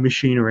time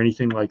machine or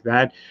anything like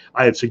that.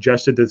 I have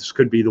suggested that this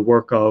could be the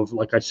work of,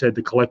 like I said,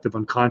 the collective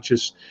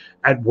unconscious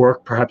at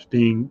work, perhaps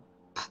being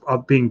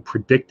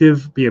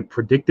predictive, be a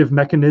predictive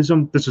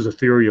mechanism. This is a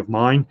theory of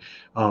mine.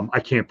 I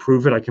can't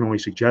prove it. I can only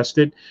suggest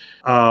it.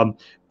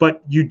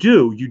 But you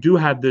do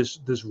have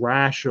this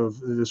rash of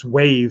this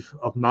wave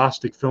of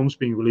Gnostic films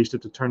being released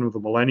at the turn of the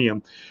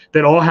millennium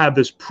that all have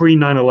this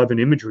pre-9/11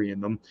 imagery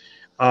in them.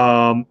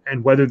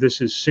 And whether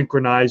this is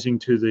synchronizing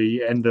to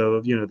the end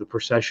of, the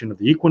precession of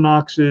the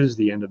equinoxes,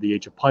 the end of the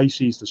age of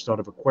Pisces, the start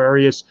of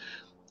Aquarius,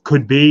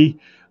 could be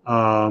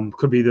the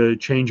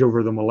changeover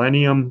of the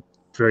millennium.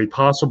 Very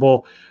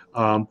possible.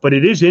 But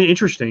it is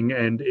interesting,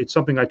 and it's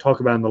something I talk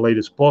about in the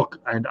latest book,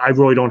 and I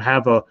really don't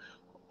have a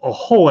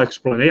whole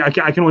explanation.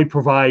 I can only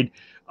provide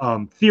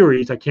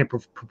theories. I can't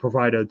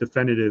provide a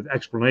definitive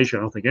explanation.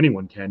 I don't think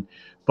anyone can,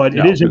 but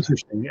it is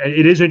interesting.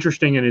 It is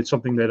interesting, and it's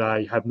something that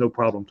I have no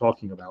problem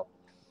talking about.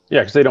 Yeah,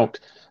 because they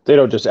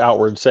don't just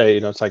outward say,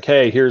 it's like,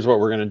 hey, here's what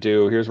we're going to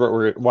do. Here's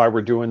why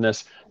we're doing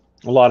this.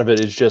 A lot of it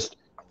is just,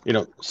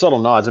 subtle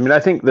nods. I mean, I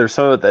think there's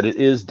some of it that it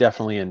is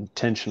definitely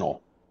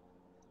intentional.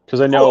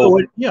 Because I know,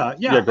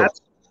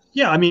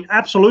 I mean,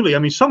 absolutely. I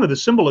mean, some of the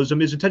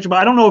symbolism is intentional, but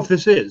I don't know if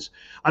this is.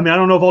 I mean, I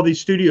don't know if all these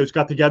studios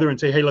got together and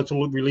say, "Hey, let's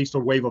release a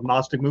wave of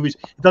Gnostic movies."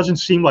 It doesn't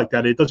seem like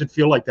that. It doesn't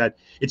feel like that.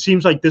 It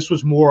seems like this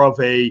was more of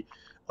a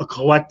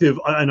collective,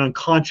 an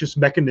unconscious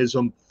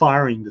mechanism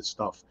firing this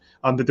stuff.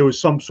 That there was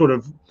some sort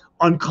of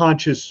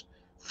unconscious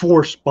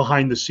force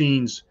behind the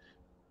scenes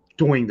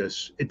doing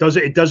this. It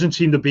doesn't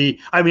seem to be.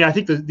 I mean, I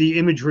think the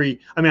imagery.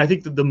 I mean, I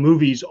think that the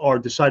movies are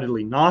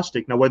decidedly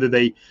Gnostic. Now, whether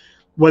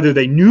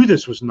they knew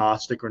this was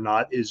Gnostic or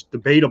not is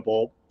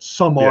debatable.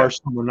 Some are,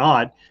 some are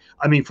not.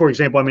 I mean, for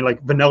example,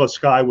 like Vanilla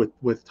Sky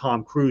with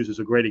Tom Cruise is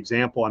a great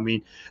example. I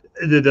mean,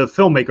 the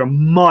filmmaker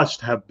must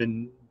have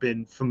been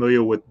been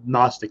familiar with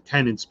Gnostic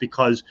tenets,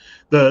 because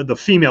the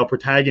female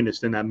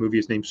protagonist in that movie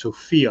is named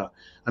Sophia.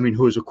 I mean,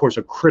 who is of course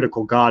a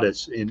critical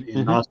goddess in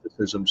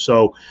Gnosticism.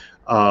 So,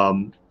 I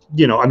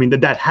mean,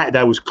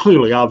 that was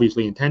clearly,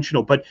 obviously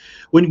intentional. But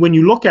when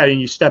you look at it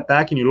and you step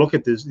back and you look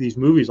at these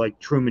movies like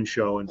Truman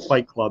Show and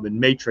Fight Club and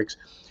Matrix,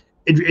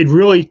 it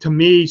really, to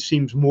me,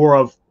 seems more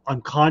of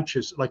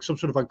unconscious, like some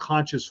sort of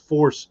unconscious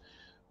force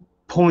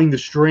pulling the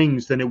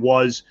strings, than it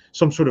was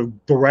some sort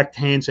of direct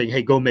hand saying,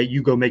 hey, go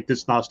make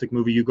this Gnostic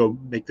movie, you go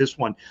make this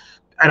one.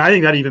 And I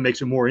think that even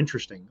makes it more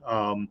interesting,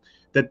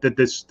 that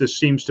this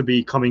seems to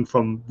be coming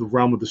from the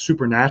realm of the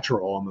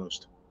supernatural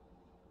almost.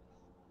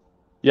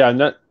 Yeah, and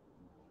that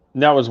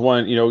was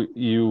one,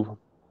 the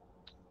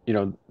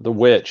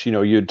witch,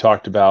 you had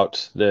talked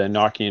about the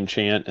Enochian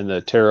chant and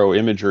the tarot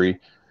imagery,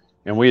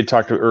 and we had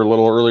talked a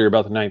little earlier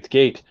about the Ninth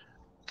Gate.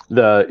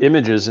 The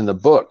images in the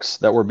books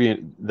that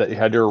you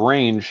had to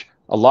arrange,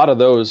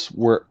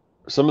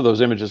 some of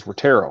those images were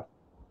tarot,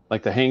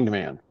 like the Hanged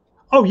Man.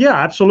 Oh yeah,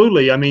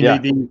 absolutely. I mean, Yeah.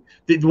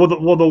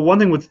 the one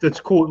thing that's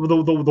cool,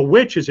 the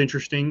Witch is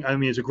interesting. I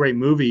mean, it's a great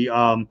movie.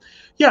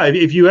 Yeah,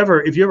 if you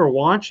ever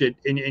watch it,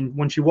 and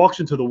when she walks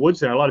into the woods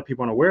there, a lot of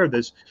people aren't aware of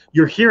this.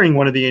 You're hearing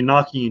one of the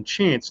Enochian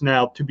chants.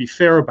 Now, to be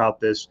fair about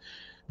this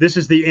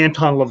is the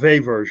Anton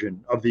LaVey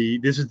version of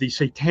this is the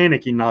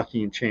satanic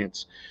Enochian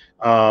chants.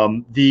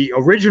 The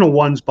original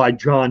ones by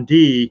John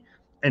Dee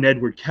and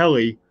Edward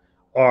Kelly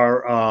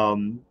are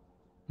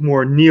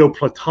more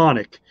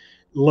Neoplatonic.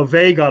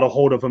 LaVey got a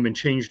hold of them and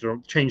changed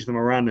them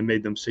around and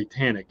made them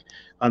satanic.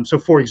 So,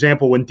 for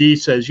example, when Dee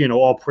says,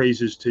 all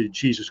praises to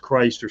Jesus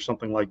Christ or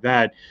something like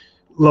that,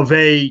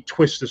 LaVey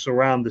twists this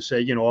around to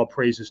say, all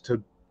praises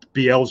to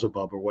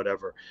Beelzebub or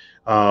whatever.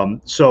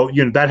 So,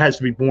 that has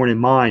to be borne in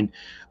mind.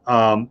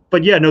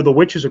 But yeah, no, The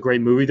Witch is a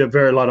great movie. There's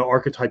a lot of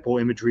archetypal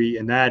imagery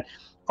in that.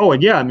 Oh,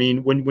 and yeah, I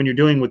mean, when you're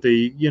dealing with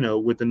the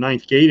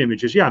Ninth Gate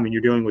images, yeah, I mean,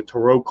 you're dealing with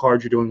tarot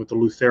cards, you're dealing with the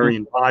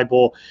Lutheran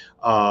Bible.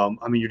 I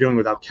mean, you're dealing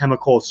with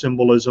alchemical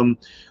symbolism.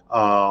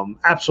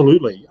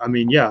 Absolutely. I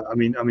mean, yeah, I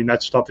mean,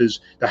 that stuff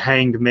is the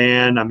Hanged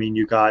Man. I mean,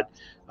 you got,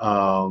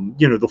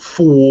 the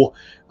Fool.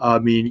 I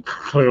mean,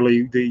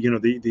 clearly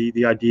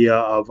the idea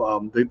of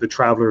the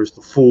traveler is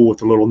the fool with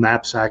the little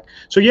knapsack.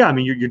 So yeah, I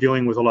mean, you're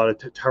dealing with a lot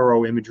of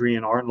tarot imagery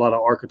and a lot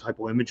of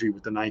archetypal imagery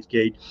with the Ninth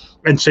Gate,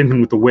 and same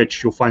thing with the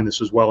Witch. You'll find this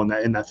as well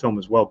in that film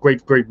as well.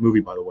 Great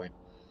movie, by the way.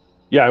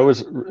 Yeah, it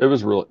was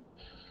really.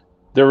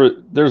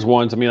 There's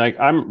ones. I mean, like,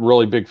 I'm a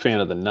really big fan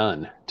of The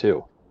Nun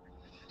too.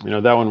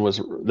 That one was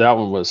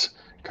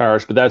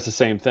Karish, but that's the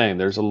same thing.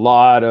 There's a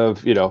lot of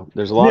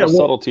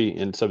subtlety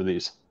in some of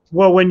these.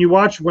 Well, when you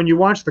watch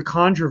the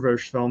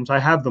Conjureverse films, I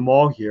have them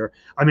all here.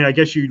 I mean, I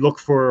guess you look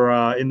for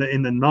in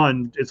the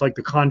Nun, it's like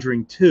The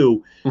Conjuring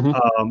 2.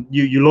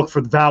 You look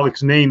for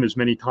Valak's name as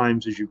many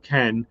times as you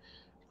can.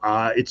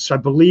 I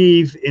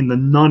believe in the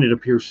Nun it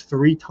appears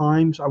 3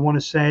 times, I want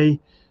to say,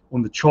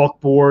 on the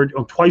chalkboard,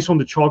 or twice on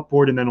the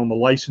chalkboard, and then on the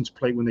license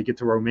plate when they get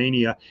to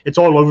Romania. It's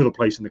all over the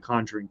place in The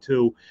Conjuring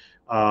 2.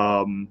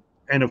 And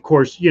of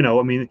course,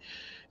 I mean,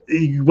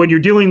 when you're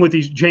dealing with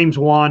these, James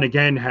Wan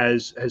again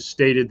has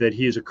stated that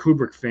he is a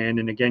Kubrick fan,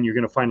 and again, you're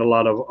going to find a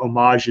lot of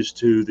homages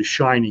to The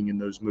Shining in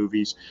those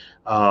movies.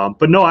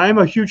 But no, I am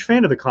a huge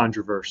fan of the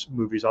Conjureverse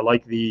movies. I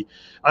like these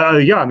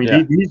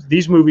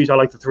movies. I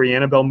like the 3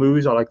 Annabelle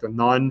movies. I like The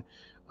Nun.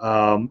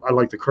 I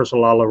like the Curse of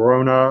La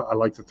Llorona. I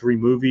like the 3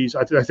 movies.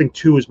 I think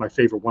 2 is my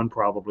favorite one,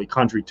 probably.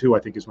 Conjuring 2, I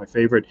think, is my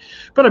favorite.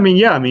 But I mean,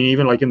 yeah, I mean,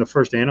 even like in the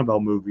first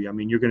Annabelle movie, I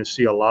mean, you're going to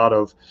see a lot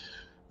of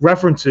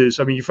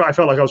references. I mean, I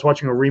felt like I was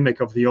watching a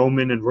remake of The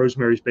Omen and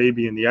Rosemary's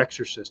Baby and The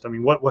Exorcist. I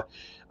mean, what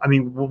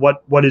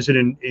is it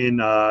in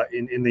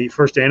the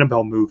first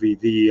Annabelle movie?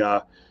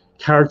 The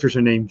characters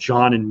are named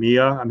John and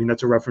Mia. I mean,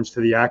 that's a reference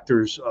to the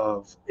actors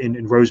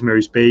in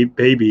Rosemary's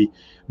Baby,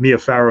 Mia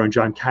Farrow and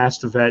John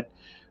Castevet.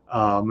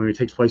 It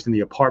takes place in the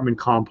apartment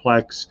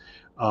complex.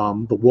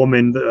 The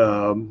woman,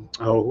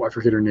 I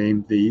forget her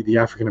name, the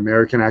African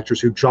American actress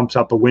who jumps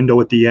out the window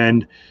at the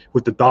end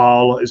with the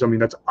doll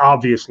that's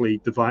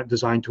obviously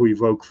designed to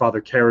evoke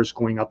Father Karras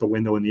going out the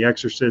window in The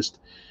Exorcist,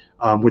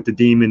 with the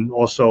demon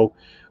also.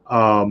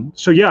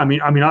 So yeah,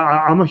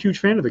 I'm a huge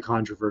fan of the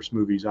Conjureverse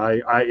movies.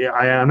 I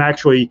am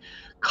actually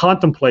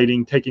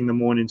contemplating taking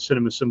them on in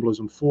Cinema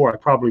Symbolism 4. I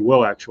probably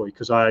will, actually,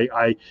 because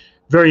I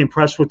very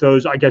impressed with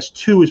those. I guess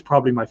 2 is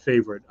probably my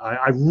favorite.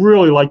 I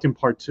really liked in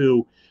part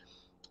 2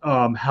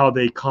 how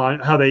they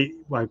conjured,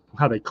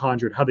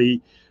 how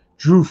they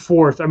drew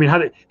forth. I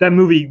mean, that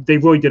movie, they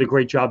really did a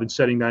great job in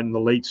setting that in the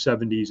late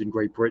 70s in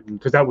Great Britain,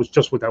 because that was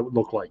just what that would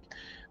look like.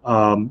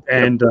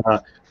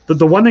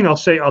 The one thing I'll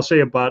say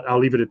about, I'll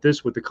leave it at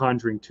this with The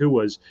Conjuring 2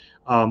 was,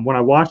 when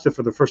I watched it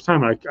for the first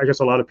time, I guess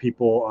a lot of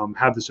people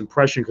have this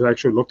impression, because I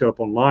actually looked it up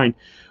online.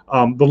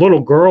 The little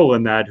girl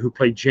in that who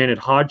played Janet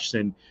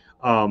Hodgson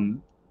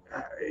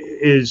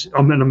is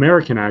an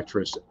American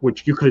actress,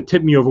 which you could have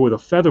tipped me over with a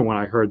feather when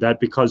I heard that,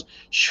 because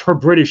her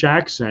British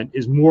accent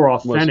is more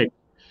authentic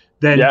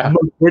than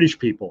most British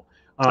people.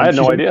 I had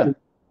no idea.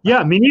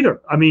 Yeah, me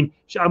neither. I mean,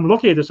 I'm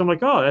looking at this. I'm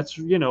like, oh, that's,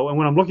 and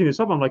when I'm looking this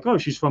up, I'm like, oh,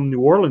 she's from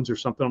New Orleans or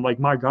something. I'm like,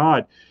 my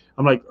God.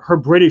 I'm like, her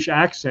British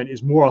accent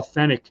is more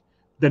authentic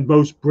than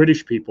most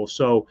British people.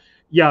 So,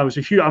 yeah,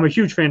 I'm a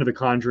huge fan of the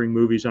Conjuring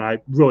movies, and I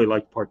really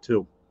liked part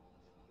 2.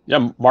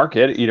 Yeah, Mark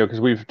Eddy,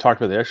 because we've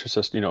talked about The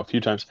Exorcist, a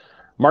few times.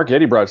 Mark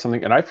Eddy brought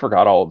something, and I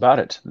forgot all about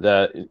it.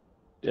 That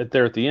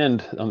there at the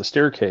end on the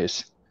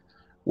staircase,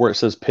 where it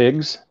says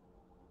pigs.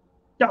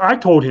 Yeah, I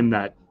told him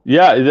that.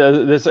 Yeah,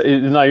 this,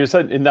 and like I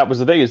said, and that was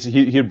the thing is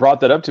he had brought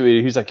that up to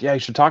me. He's like, "Yeah, you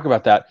should talk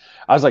about that."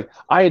 I was like,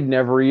 I had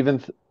never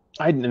even,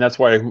 and that's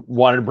why I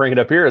wanted to bring it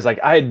up here. Is like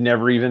I had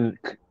never even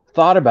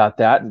thought about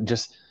that, and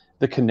just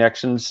the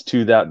connections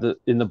to that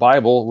in the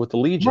Bible with the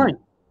Legion. Right.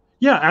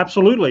 Yeah,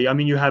 absolutely. I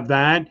mean, you have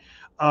that.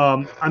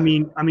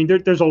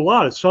 There's a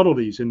lot of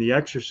subtleties in The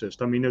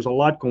Exorcist. I mean, there's a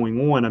lot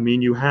going on. I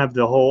mean, you have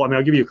the whole. I mean,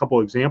 I'll give you a couple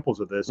of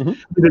examples of this.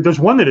 Mm-hmm. There's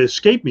one that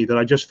escaped me that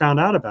I just found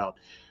out about.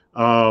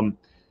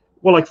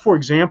 Well, like, for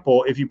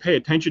example, if you pay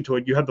attention to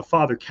it, you have the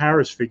Father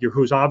Karras figure,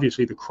 who's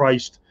obviously the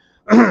Christ,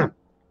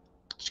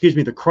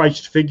 the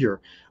Christ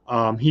figure.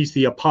 He's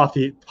the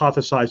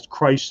hypothesized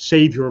Christ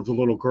savior of the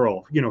little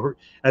girl,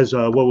 as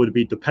what would it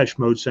be, Depeche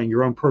Mode saying,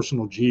 your own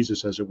personal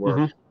Jesus, as it were.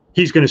 Mm-hmm.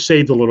 He's going to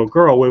save the little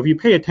girl. Well, if you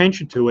pay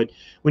attention to it,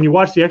 when you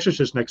watch The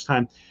Exorcist next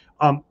time,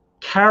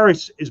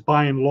 Karras is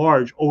by and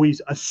large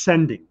always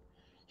ascending.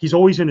 He's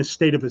always in a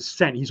state of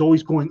ascent. He's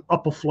always going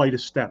up a flight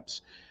of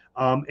steps.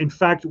 In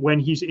fact,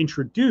 when he's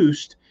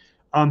introduced,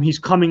 he's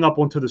coming up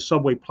onto the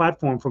subway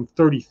platform from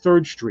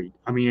 33rd Street.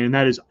 I mean, and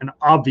that is an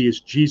obvious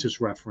Jesus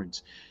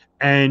reference.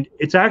 And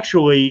it's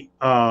actually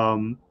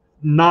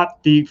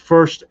not the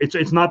first,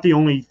 it's not the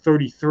only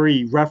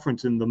 33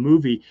 reference in the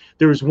movie.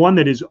 There is one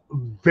that is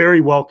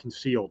very well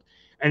concealed.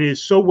 And it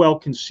is so well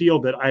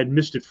concealed that I had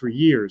missed it for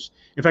years.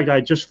 In fact, I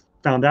just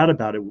found out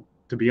about it,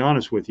 to be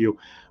honest with you.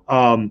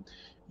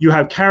 You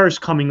have Karras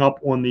coming up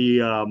on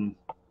the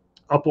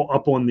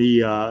up on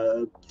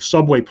the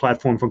subway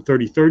platform from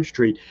 33rd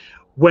Street.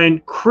 When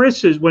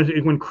Chris is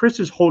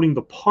holding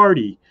the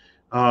party,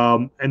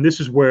 and this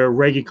is where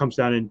Reagan comes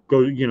down and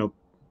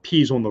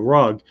pees on the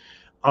rug.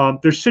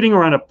 They're sitting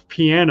around a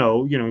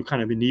piano,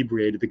 kind of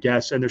inebriated, the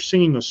guests, and they're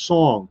singing a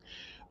song,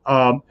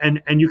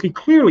 and you can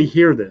clearly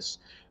hear this.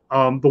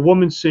 The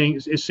woman is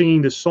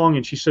singing this song,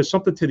 and she says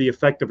something to the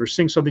effect of, or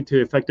sings something to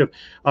the effect of,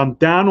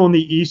 down on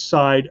the east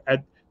side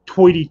at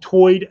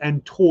Toyed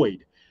and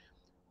Toyed.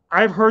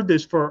 I've heard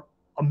this for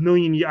a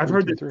million years. I've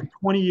heard this for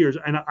 20 years,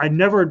 and I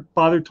never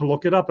bothered to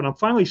look it up. And I'm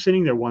finally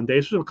sitting there one day,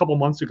 this was a couple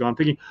months ago, I'm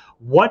thinking,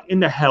 what in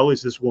the hell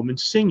is this woman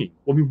singing?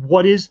 I mean,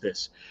 what is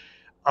this?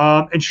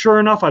 And sure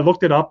enough, I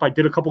looked it up. I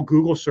did a couple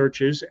Google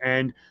searches,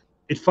 and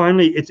it's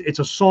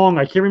a song.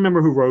 I can't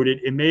remember who wrote it.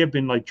 It may have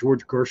been like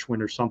George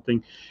Gershwin or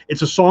something.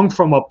 It's a song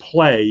from a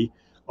play,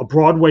 a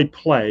Broadway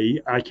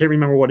play. I can't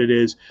remember what it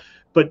is,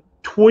 but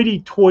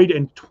Toyed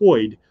and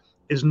Toyed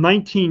is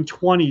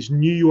 1920s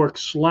New York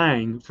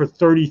slang for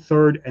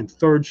 33rd and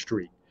 3rd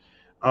Street.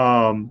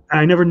 And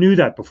I never knew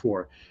that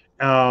before.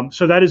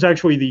 So that is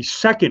actually the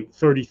second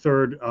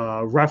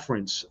 33rd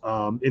reference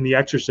in The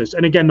Exorcist.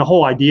 And again, the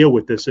whole idea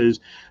with this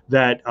is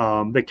that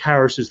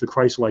Karras is the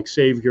Christ-like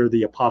savior,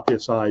 the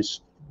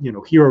apotheosized,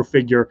 hero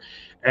figure.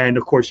 And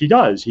of course he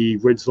does. He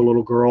rids the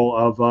little girl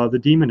of the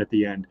demon at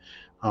the end.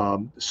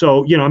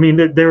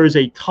 There is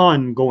a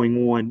ton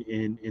going on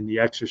in The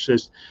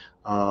Exorcist.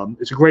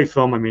 It's a great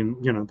film. I mean,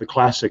 the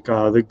classic,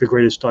 the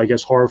greatest, I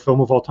guess, horror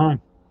film of all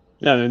time.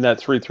 Yeah, and that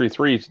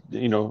 333,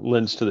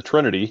 lends to the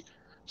Trinity.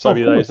 So I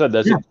mean, like I said,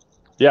 that's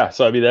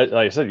So I mean, that,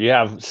 like I said, you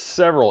have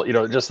several.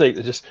 And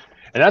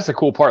that's the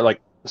cool part. Like,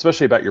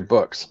 especially about your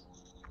books,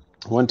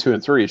 1, 2,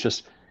 and 3. It's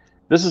just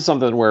this is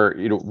something where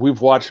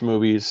we've watched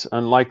movies,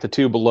 unlike the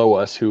two below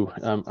us, who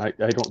I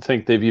don't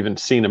think they've even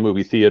seen a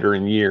movie theater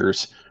in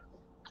years.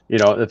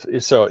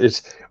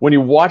 It's when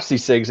you watch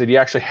these things and you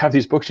actually have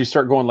these books, you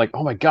start going like,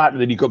 oh my God.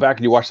 And then you go back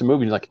and you watch the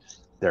movie and you're like,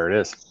 there it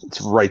is. It's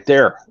right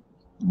there.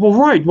 Well,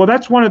 right. Well,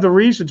 that's one of the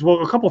reasons.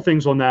 Well, a couple of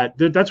things on that.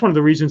 That's one of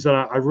the reasons that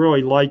I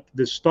really like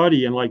this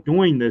study and like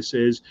doing this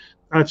is,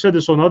 I've said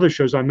this on other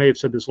shows. I may have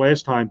said this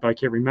last time, but I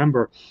can't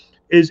remember.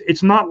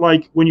 It's not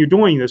like when you're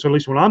doing this, or at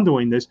least when I'm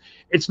doing this,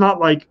 it's not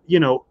like,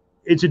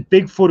 is it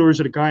Bigfoot or is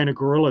it a guy in a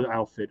gorilla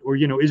outfit? Or,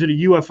 is it a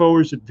UFO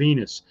or is it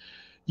Venus?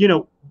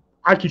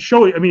 I could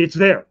show it. I mean, it's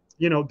there.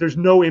 There's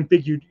no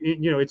ambiguity.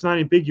 It's not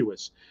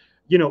ambiguous.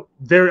 In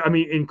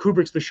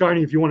Kubrick's The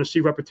Shining, if you want to see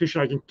repetition,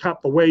 I can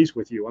count the ways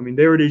with you. I mean,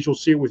 there it is. You'll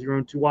see it with your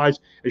own two eyes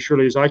as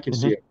surely as I can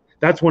see it.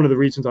 That's one of the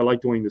reasons I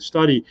like doing the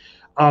study.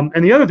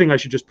 And the other thing I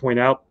should just point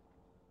out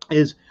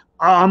is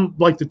I'm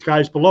like the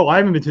guys below. I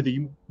haven't been to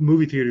the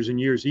movie theaters in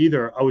years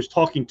either. I was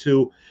talking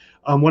to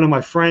one of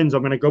my friends.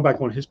 I'm going to go back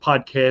on his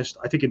podcast,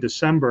 I think in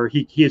December.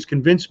 He has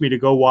convinced me to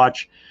go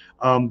watch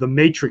the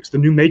Matrix, the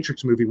new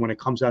Matrix movie when it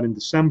comes out in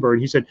December.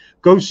 And he said,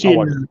 go see it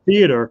in the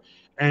theater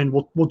and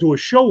we'll do a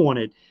show on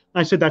it. And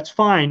I said, that's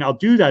fine. I'll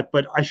do that.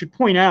 But I should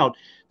point out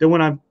that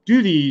when I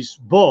do these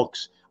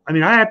books, I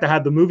mean, I have to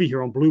have the movie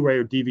here on Blu-ray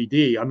or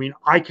DVD. I mean,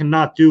 I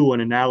cannot do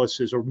an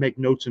analysis or make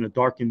notes in a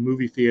darkened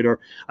movie theater.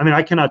 I mean,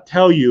 I cannot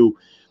tell you,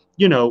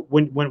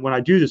 when I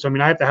do this, I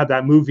mean, I have to have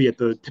that movie at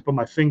the tip of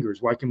my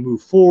fingers where I can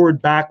move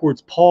forward,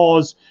 backwards,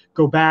 pause,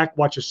 go back,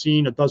 watch a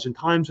scene a dozen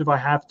times if I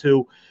have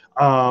to.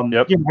 I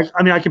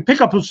mean, I can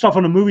pick up stuff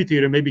on a movie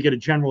theater, maybe get a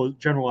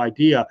general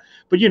idea,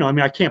 but I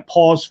mean, I can't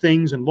pause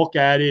things and look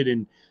at it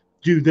and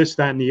do this,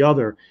 that, and the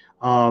other.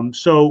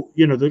 So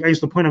I guess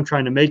the point I'm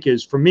trying to make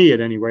is, for me at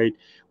any rate,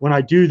 when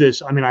I do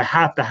this, I mean, I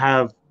have to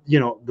have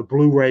the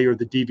Blu-ray or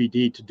the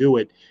DVD to do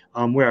it,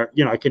 where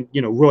I can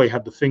really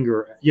have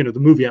the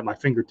movie at my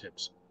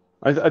fingertips.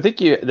 I think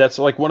that's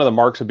like one of the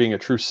marks of being a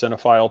true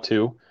cinephile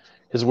too,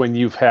 is when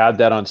you've had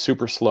that on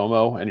super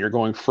slow-mo and you're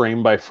going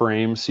frame by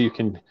frame so you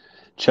can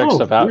check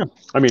stuff out. Yeah.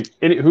 I mean,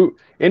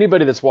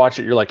 anybody that's watched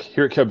it, you're like,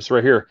 here it comes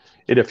right here.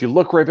 And if you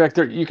look right back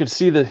there, you can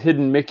see the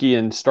hidden Mickey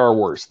in Star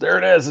Wars. There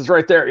it is. It's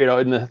right there,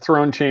 in the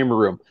throne chamber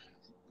room.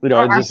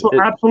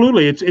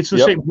 Absolutely. It's the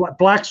same.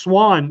 Black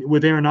Swan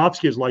with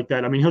Aronofsky is like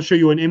that. I mean, he'll show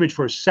you an image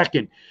for a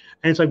second,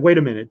 and it's like, wait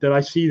a minute, did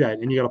I see that?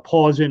 And you got to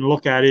pause it and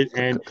look at it,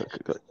 and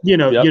you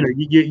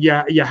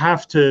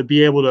have to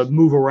be able to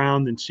move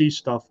around and see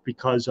stuff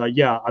because, I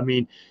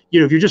mean,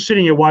 if you're just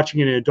sitting here watching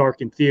it in a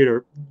darkened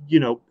theater,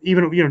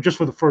 even just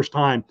for the first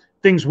time,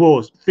 things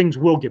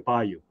will get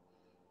by you.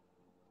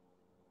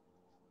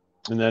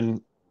 And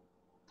then,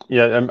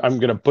 I'm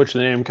going to butcher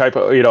the name,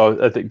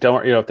 Kaipo. I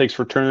think, thanks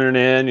for tuning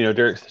in.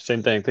 Derek,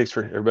 same thing. Thanks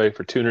for everybody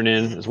for tuning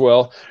in as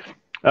well.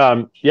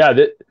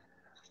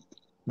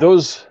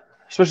 Those,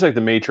 especially like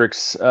The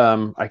Matrix.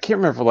 I can't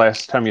remember the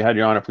last time you had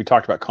you on if we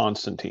talked about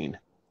Constantine.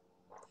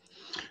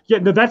 Yeah,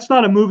 no, that's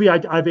not a movie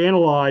I've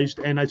analyzed,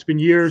 and it's been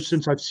years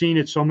since I've seen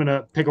it, so I'm going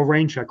to take a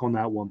rain check on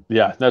that one.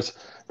 Yeah, that's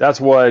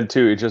what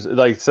too. It's just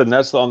like I said,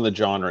 that's on the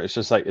genre. It's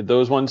just like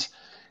those ones.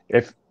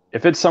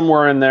 If it's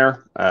somewhere in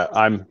there,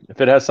 if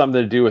it has something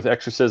to do with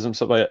exorcism,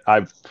 something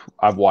like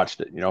I've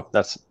watched it.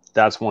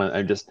 That's one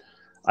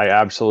I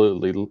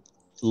absolutely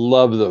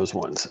love those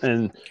ones.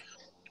 And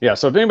yeah,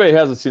 so if anybody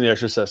hasn't seen The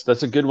Exorcist,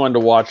 that's a good one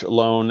to watch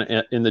alone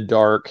in the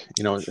dark.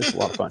 It's a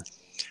lot of fun.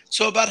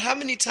 So about how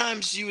many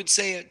times you would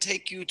say it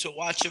take you to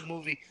watch a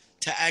movie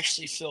to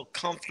actually feel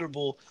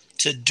comfortable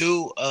to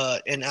do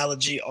an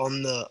analogy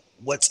on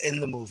what's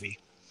in the movie?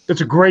 That's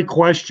a great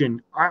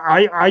question.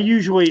 I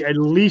usually at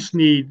least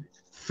need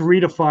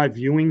 3 to 5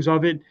 viewings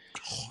of it.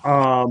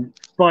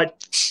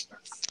 But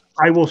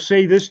I will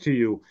say this to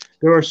you.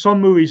 There are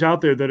some movies out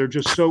there that are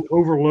just so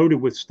overloaded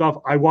with stuff.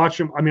 I watch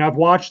them. I mean, I've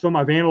watched them.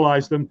 I've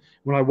analyzed them.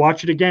 When I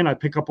watch it again, I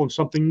pick up on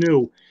something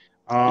new.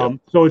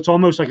 So it's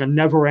almost like a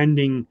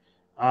never-ending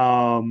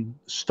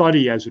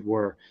study, as it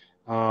were.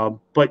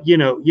 But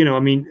I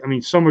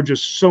mean, some are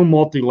just so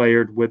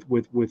multi-layered with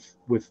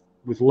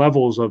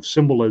levels of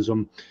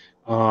symbolism.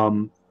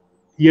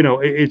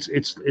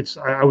 It's.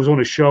 I was on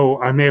a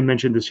show. I may have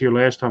mentioned this here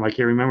last time. I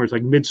can't remember. It's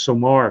like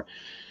Midsommar.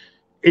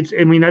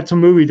 I mean, that's a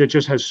movie that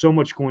just has so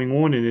much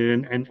going on in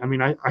it. And I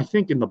mean, I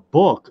think in the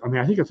book, I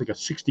mean, I think it's like a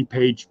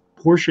 60-page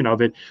portion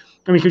of it.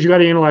 I mean, because you got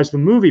to analyze the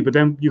movie, but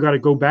then you got to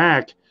go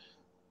back.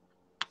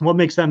 What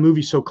makes that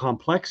movie so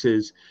complex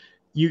is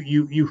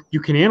you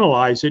can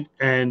analyze it,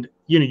 and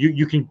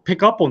you can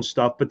pick up on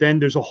stuff, but then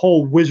there's a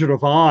whole Wizard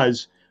of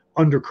Oz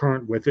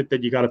undercurrent with it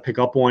that you got to pick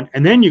up on,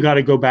 and then you got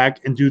to go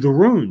back and do the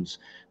runes,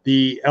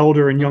 the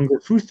elder and younger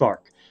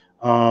Futhark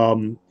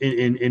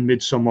in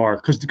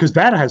Midsommar, because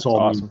that has all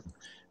awesome.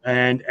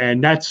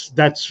 And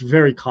that's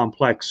very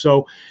complex.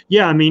 So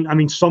yeah, I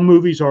mean some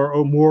movies are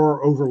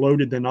more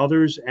overloaded than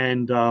others,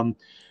 and I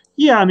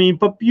mean,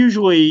 but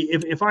usually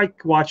if I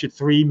watch it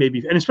 3,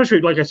 maybe, and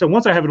especially like I said,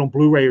 once I have it on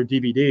Blu-ray or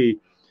DVD,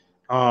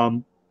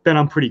 then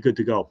I'm pretty good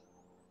to go.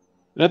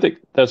 And I think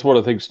that's one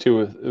of the things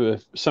too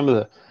with some of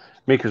the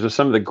makers of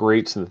some of the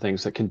greats and the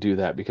things that can do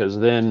that, because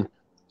then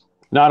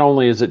not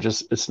only is it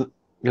just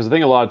because I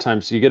think a lot of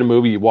times you get a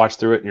movie, you watch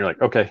through it, and you're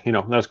like, okay,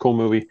 that's a cool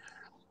movie,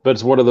 but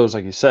it's one of those,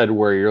 like you said,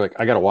 where you're like,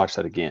 I got to watch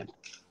that again.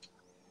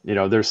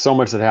 There's so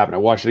much that happened. I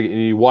watched it again,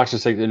 and you watch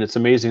this, and it's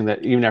amazing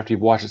that even after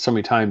you've watched it so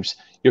many times,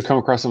 you'll come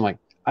across something like,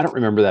 I don't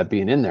remember that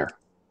being in there,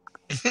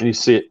 and you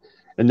see it,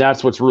 and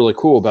that's what's really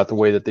cool about the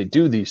way that they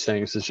do these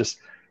things. It's just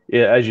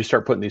as you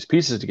start putting these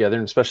pieces together,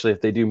 and especially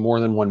if they do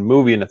more than one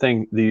movie in a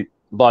thing, a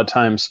lot of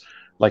times,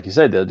 like you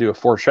said, they'll do a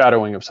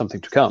foreshadowing of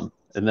something to come,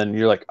 and then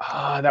you're like,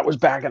 that was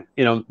back in,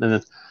 and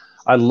then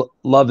I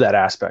love that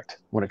aspect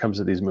when it comes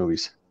to these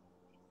movies.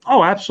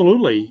 Oh,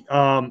 absolutely.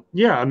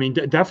 Yeah, I mean,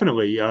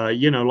 definitely.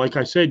 Like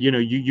I said,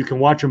 you can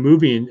watch a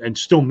movie and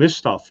still miss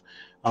stuff.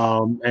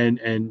 And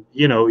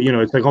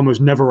it's like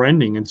almost never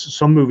ending. And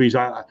some movies,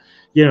 I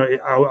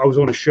was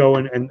on a show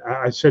and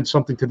I said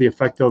something to the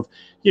effect of,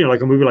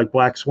 like a movie like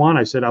Black Swan.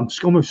 I said, I'm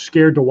almost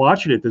scared to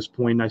watch it at this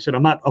point. And I said,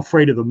 I'm not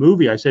afraid of the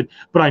movie. I said,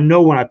 but I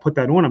know when I put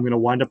that on, I'm going to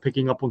wind up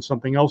picking up on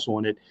something else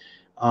on it.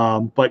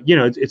 But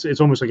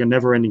it's almost like a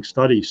never-ending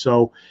study.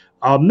 So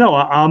no,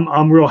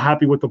 I'm real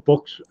happy with the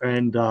books,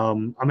 and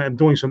I'm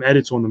doing some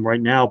edits on them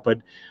right now. But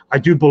I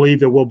do believe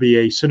there will be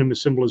a Cinema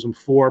Symbolism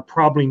 4,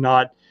 probably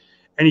not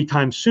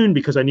anytime soon,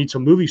 because I need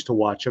some movies to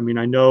watch. I mean,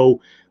 I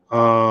know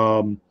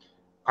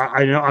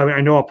I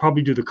know I'll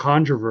probably do the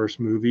Controverse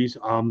movies.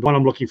 The one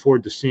I'm looking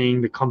forward to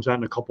seeing that comes out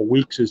in a couple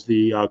weeks is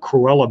the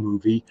Cruella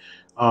movie.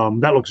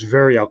 That looks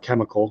very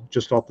alchemical,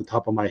 just off the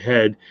top of my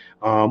head.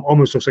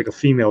 Almost looks like a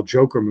female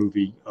Joker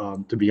movie,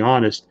 to be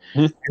honest.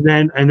 Mhm.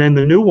 And then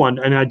the new one,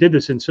 and I did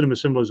this in Cinema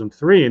Symbolism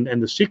 3,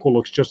 and the sequel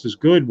looks just as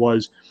good.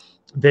 Was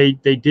they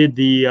did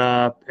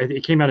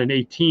it came out in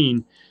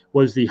 18,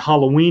 was the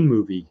Halloween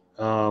movie.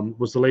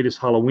 Was the latest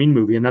Halloween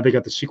movie, and now they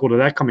got the sequel to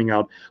that coming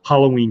out,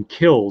 Halloween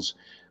Kills,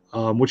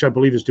 which I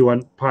believe is due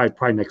on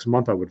probably next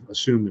month. I would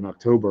assume in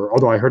October,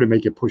 although I heard it may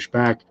get pushed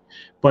back.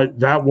 But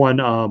that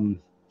one,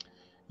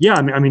 yeah,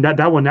 I mean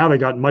that one now they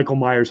got Michael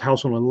Myers'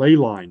 House on a Ley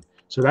Line,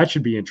 so that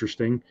should be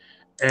interesting.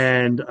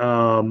 And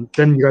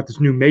then you got this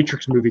new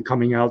Matrix movie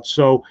coming out.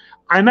 So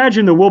I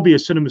imagine there will be a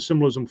Cinema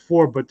Symbolism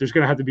 4, but there's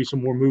going to have to be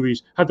some more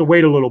movies. Have to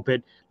wait a little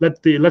bit.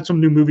 Let some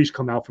new movies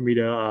come out for me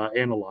to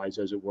analyze,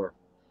 as it were.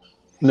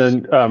 And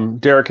then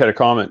Derek had a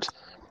comment,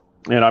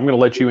 and I'm going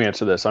to let you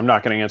answer this. I'm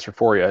not going to answer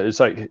for you. It's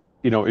like,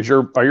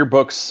 are your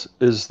books,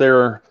 is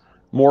there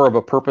more of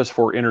a purpose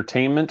for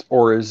entertainment,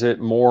 or is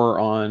it more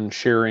on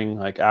sharing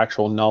like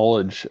actual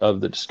knowledge of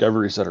the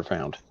discoveries that are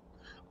found?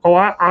 Oh,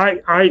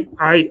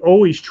 I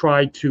always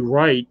try to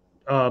write.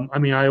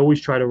 I always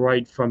try to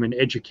write from an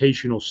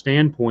educational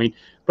standpoint,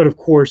 but of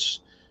course,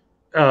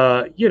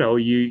 I've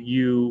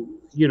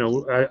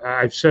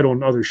said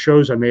on other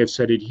shows, I may have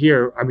said it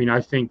here. I mean, I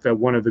think that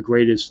one of the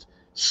greatest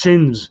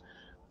sins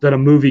that a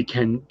movie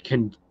can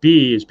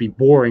be is be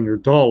boring or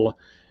dull.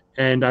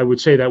 And I would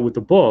say that with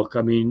the book.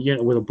 I mean,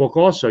 with a book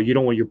also, you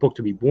don't want your book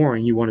to be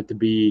boring. You want it to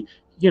be,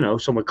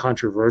 somewhat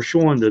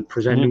controversial and to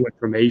present new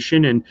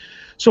information. And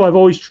so I've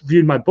always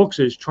viewed my books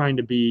as trying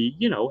to be,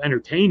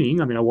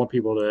 entertaining. I mean, I want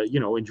people to,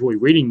 enjoy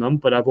reading them,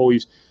 but I've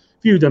always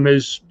viewed them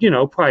as,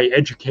 probably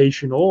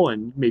educational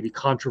and maybe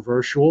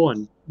controversial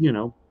and,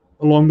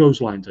 along those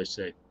lines, I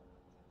say.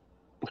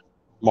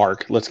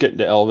 Mark, let's get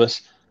into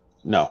Elvis.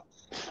 No.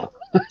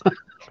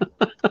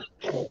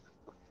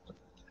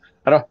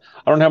 I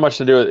don't have much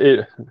to do with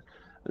it.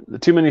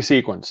 Too many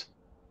sequins.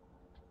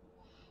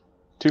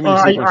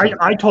 I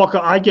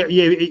get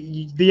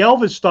the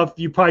Elvis stuff.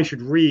 You probably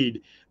should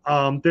read.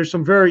 There's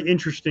some very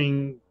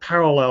interesting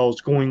parallels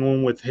going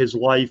on with his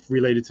life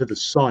related to the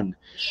sun,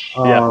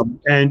 and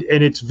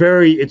it's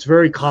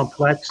very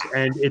complex,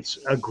 and it's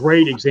a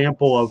great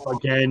example of,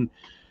 again,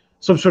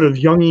 some sort of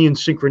Jungian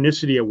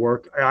synchronicity at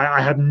work.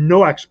 I have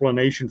no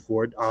explanation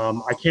for it.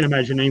 I can't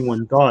imagine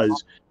anyone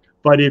does.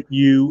 But if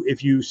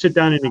you sit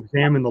down and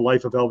examine the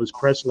life of Elvis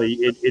Presley,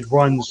 it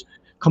runs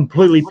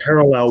completely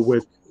parallel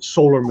with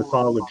solar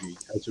mythology,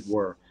 as it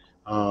were.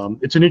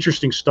 It's an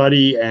interesting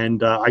study,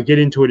 and I get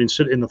into it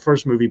in the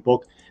first movie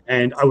book,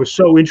 and I was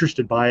so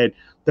interested by it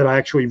that I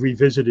actually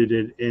revisited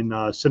it in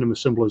Cinema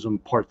Symbolism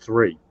Part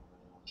 3.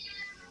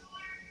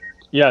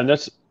 Yeah, and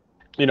that's,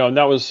 and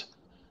that was,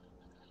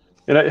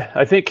 and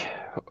I think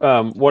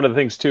one of the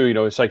things too,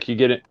 it's like you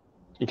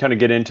kind of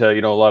get into,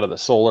 a lot of the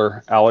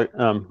solar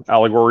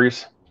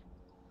allegories.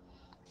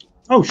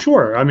 Oh,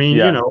 sure. I mean,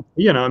 Yeah.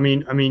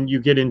 you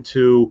get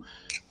into,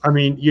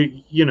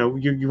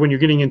 you when you're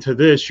getting into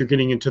this, you're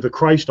getting into the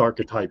Christ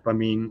archetype. I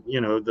mean,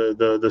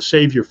 the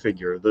savior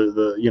figure,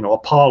 the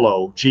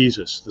Apollo,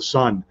 Jesus, the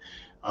Son,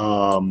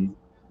 the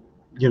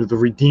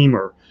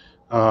Redeemer.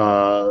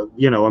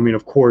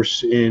 Of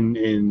course,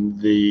 in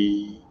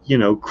the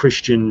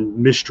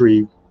Christian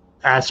mystery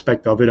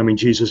aspect of it, I mean,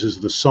 Jesus is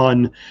the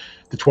Son.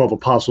 The 12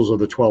 apostles are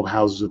the 12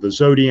 houses of the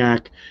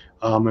zodiac.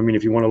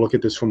 If you want to look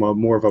at this from a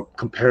more of a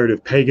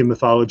comparative pagan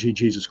mythology,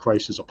 Jesus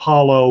Christ is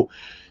Apollo.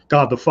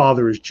 God the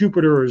Father is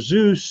Jupiter or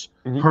Zeus.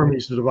 Mm-hmm.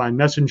 Hermes, the divine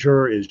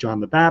messenger, is John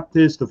the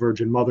Baptist. The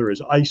Virgin Mother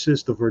is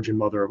Isis. The Virgin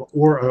Mother of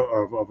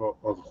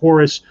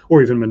Horus,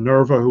 or even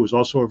Minerva, who is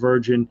also a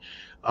virgin.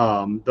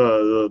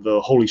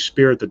 The Holy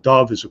Spirit, the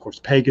dove, is of course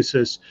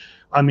Pegasus.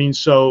 I mean,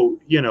 so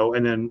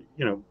and then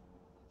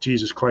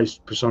Jesus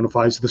Christ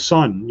personifies the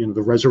Son,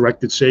 the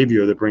resurrected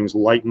Savior that brings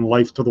light and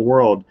life to the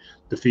world,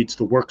 defeats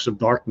the works of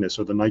darkness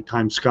or the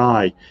nighttime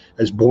sky,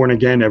 is born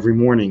again every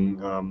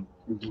morning,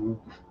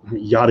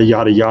 yada,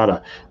 yada,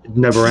 yada,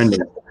 never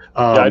ending.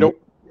 I don't.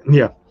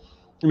 Yeah.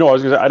 No, I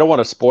was gonna say, I don't want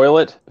to spoil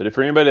it, but if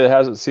for anybody that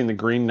hasn't seen The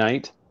Green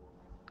Knight,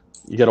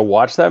 you got to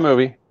watch that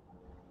movie.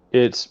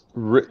 It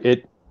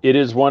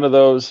is one of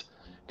those,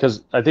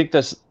 because I think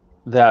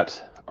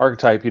that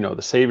archetype,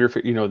 the savior,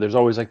 there's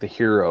always like the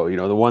hero,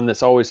 the one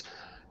that's always,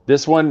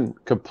 this one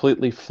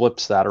completely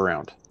flips that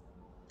around.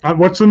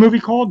 What's the movie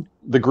called?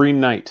 The Green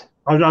Knight.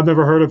 I've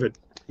never heard of it.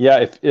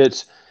 Yeah,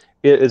 it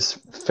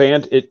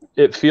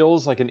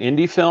feels like an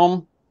indie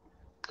film,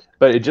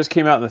 but it just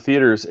came out in the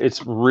theaters.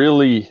 It's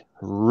really,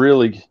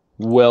 really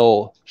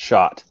well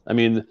shot. I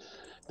mean,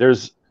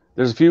 there's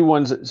a few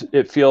ones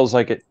it feels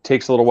like it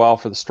takes a little while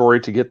for the story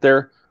to get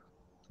there,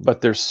 but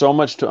there's so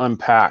much to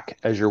unpack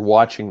as you're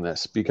watching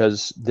this,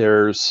 because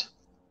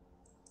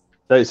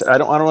I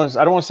don't want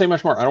to say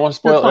much more. I don't want to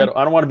spoil it.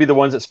 I don't want to be the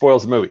ones that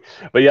spoils the movie.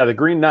 But yeah, The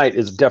Green Knight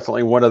is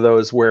definitely one of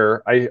those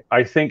where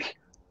I think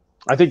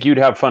you'd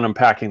have fun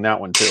unpacking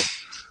that one too.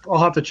 I'll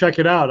have to check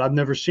it out. I've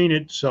never seen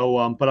it,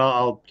 so but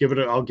I'll give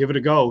it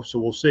a go. So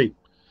we'll see.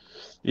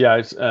 Yeah,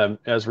 it's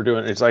as we're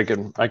doing, it's I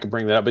can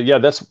bring that up, but yeah,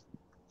 that's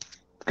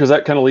because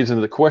that kind of leads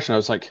into the question. I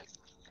was like,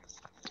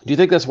 do you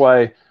think that's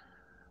why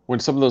when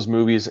some of those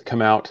movies that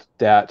come out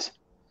that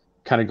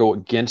kind of go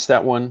against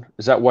that one,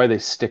 is that why they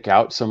stick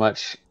out so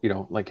much? You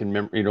know, like in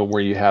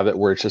where you have it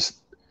where it's just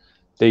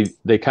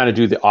they kind of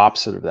do the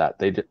opposite of that.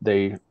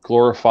 They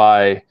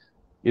glorify,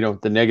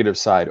 the negative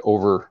side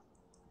over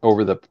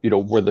the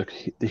where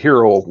the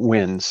hero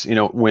wins,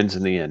 wins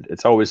in the end.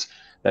 It's always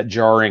that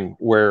jarring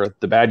where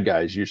the bad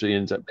guys usually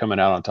ends up coming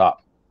out on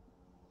top.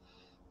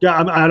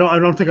 Yeah, I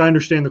don't think I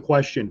understand the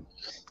question.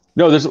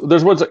 No,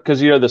 there's ones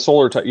because the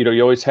solar type.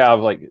 You always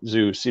have like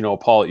Zeus,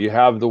 Apollo. You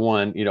have the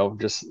one,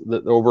 just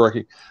the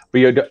overarching, but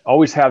you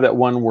always have that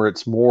one where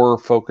it's more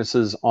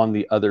focuses on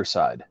the other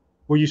side.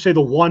 Where you say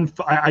the one,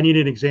 I need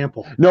an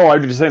example. No,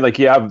 I'm just saying, like,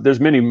 there's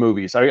many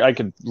movies. I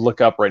could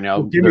look up right now.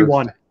 Well, give me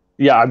one.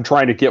 Yeah, I'm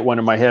trying to get one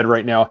in my head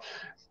right now.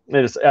 And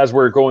it's, as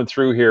we're going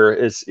through here,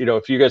 is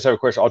if you guys have a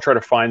question, I'll try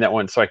to find that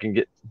one so I can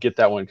get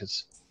that one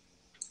because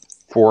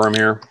for them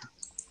here.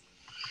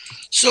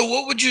 So,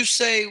 what would you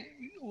say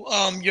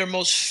your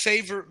most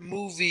favorite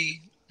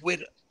movie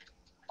with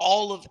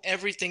all of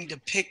everything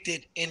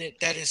depicted in it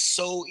that is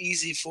so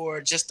easy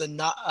for just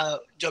a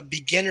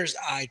beginner's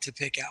eye to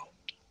pick out?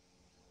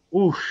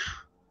 Oof.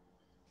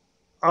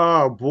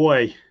 Oh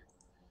boy.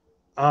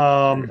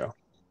 I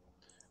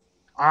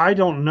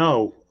don't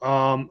know.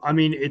 I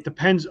mean, it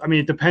depends. I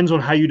mean, it depends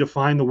on how you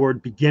define the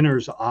word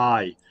beginner's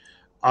eye.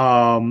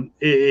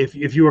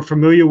 If you are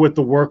familiar with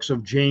the works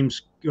of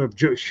Joseph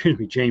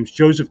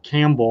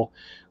Campbell,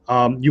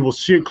 you will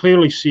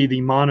clearly see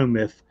the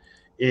monomyth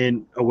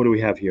in. What do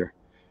we have here?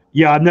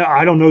 Yeah,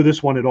 I don't know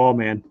this one at all,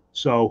 man.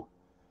 So,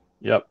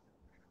 yep,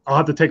 I'll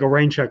have to take a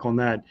rain check on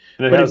that.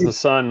 And it has the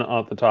sun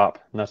at the top,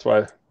 and that's why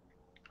it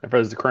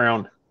has the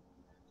crown.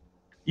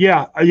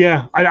 Yeah.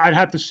 I'd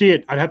have to see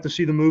it. I'd have to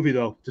see the movie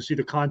though to see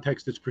the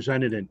context it's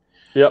presented in.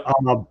 Yep.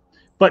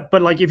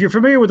 But like if you're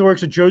familiar with the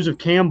works of Joseph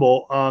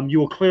Campbell, you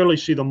will clearly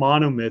see the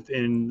monomyth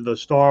in the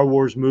Star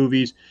Wars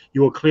movies.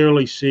 You will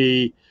clearly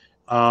see,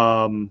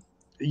 in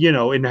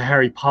the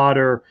Harry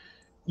Potter.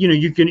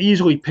 You can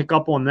easily pick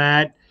up on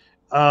that.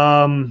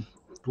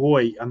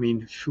 Boy, I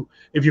mean,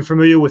 if you're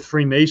familiar with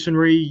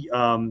Freemasonry,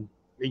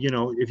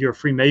 if you're a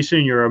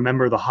Freemason, you're a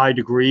member of the high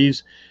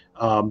degrees.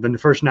 Then the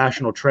first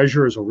national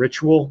treasure is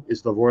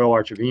the Royal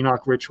Arch of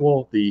Enoch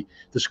ritual, the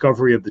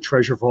discovery of the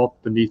treasure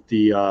vault beneath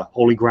the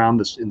holy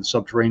ground in the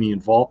subterranean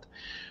vault.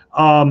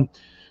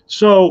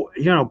 So,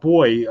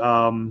 boy,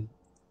 I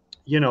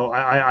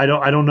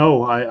don't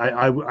know.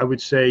 I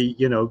would say,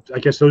 I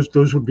guess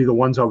those would be the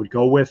ones I would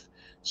go with.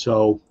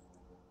 So.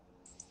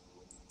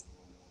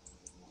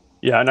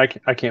 Yeah, and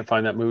I can't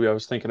find that movie I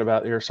was thinking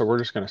about here, so we're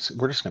just gonna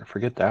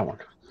forget that one.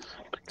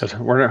 Because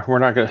we're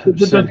not going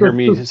to sit here.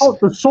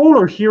 The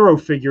solar hero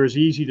figure is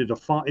easy to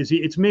define.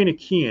 It's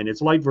Manichaean.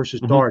 It's light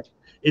versus dark.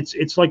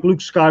 It's like Luke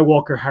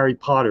Skywalker, Harry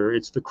Potter.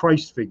 It's the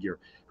Christ figure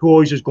who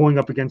always is going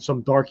up against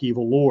some dark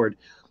evil lord.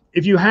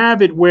 If you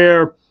have it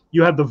where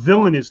you have the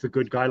villain is the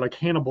good guy, like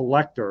Hannibal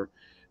Lecter,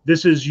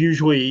 this is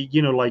usually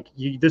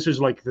this is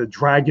like the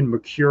dragon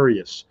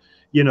Mercurius,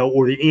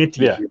 or the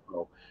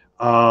anti-hero.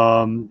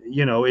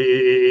 Yeah.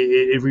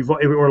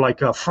 Or like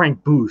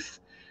Frank Booth.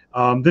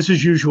 This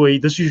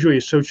usually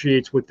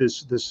associates with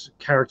this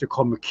character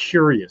called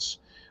Mercurius,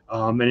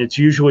 and it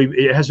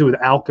has to do with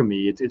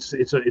alchemy. It's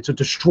a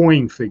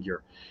destroying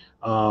figure.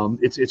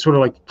 It's sort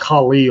of like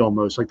Kali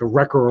almost, like the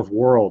wrecker of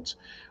worlds.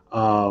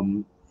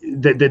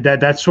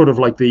 That's sort of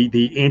like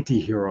the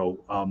anti-hero.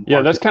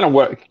 Yeah, that's kind of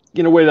what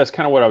in a way that's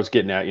kind of what I was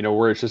getting at.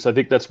 Where it's just I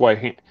think that's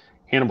why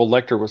Hannibal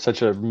Lecter was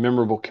such a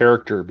memorable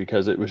character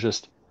because it was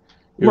just.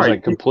 It was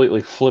like completely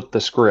flipped the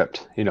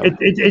script,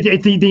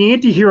 The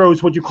anti-hero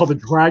is what you call the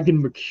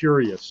dragon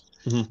Mercurius.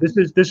 Mm-hmm.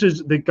 This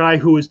is the guy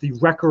who is the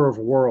wrecker of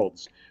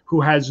worlds, who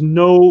has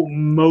no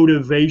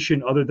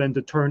motivation other than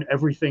to turn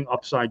everything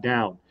upside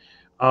down.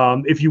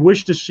 If you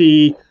wish to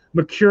see,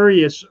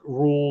 Mercurius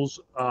rules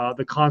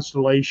the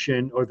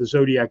constellation or the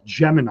zodiac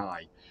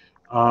Gemini.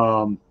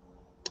 And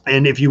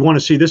if you want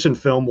to see this in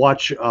film,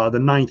 watch The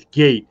Ninth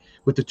Gate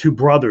with the two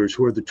brothers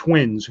who are the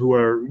twins who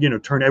are,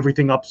 turn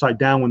everything upside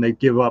down when they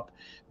give up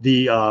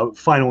the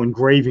final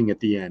engraving at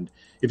the end.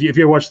 If you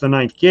ever watch The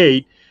Ninth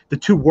Gate, the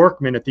two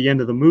workmen at the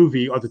end of the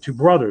movie are the two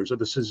brothers, or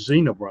the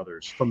Cesena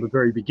brothers from the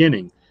very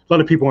beginning. A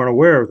lot of people aren't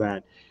aware of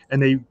that.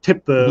 And they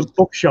tip the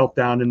bookshelf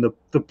down and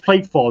the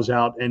plate falls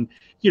out. And,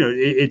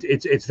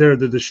 they're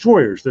the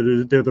destroyers.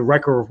 They're the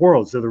wrecker of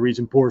worlds. They're the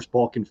reason Boris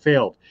Balkan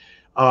failed.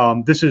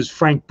 This is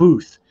Frank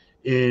Booth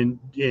in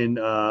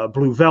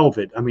Blue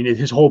Velvet. I mean,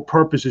 his whole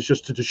purpose is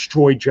just to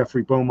destroy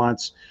Jeffrey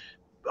Beaumont's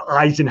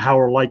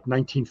Eisenhower-like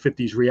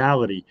 1950s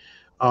reality.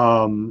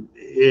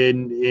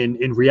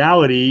 In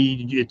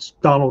reality, it's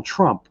Donald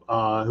Trump,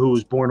 who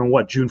was born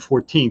on June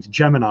 14th,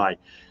 Gemini.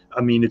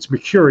 I mean, it's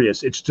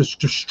Mercurius. It's just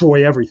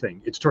destroy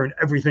everything. It's turn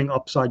everything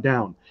upside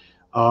down.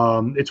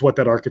 It's what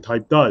that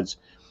archetype does.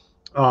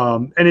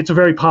 And it's a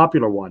very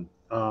popular one.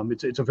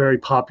 It's a very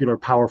popular,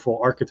 powerful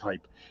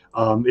archetype.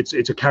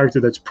 It's a character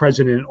that's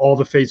present in all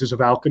the phases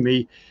of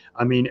alchemy.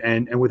 I mean,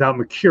 and without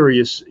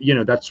Mercurius,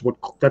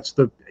 that's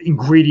the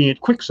ingredient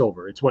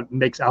Quicksilver. It's what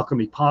makes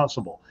alchemy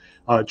possible.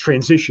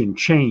 Transition,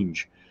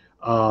 change.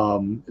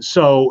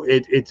 So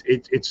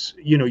it's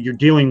you're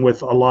dealing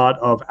with a lot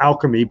of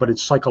alchemy, but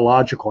it's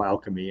psychological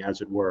alchemy,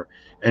 as it were.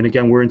 And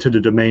again, we're into the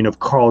domain of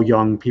Carl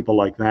Jung, people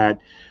like that,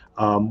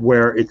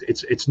 where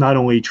it's not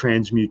only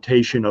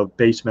transmutation of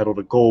base metal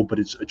to gold, but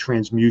it's a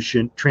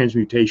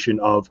transmutation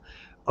of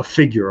a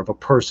figure, of a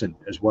person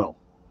as well.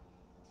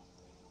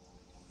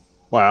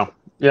 Wow.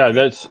 Yeah,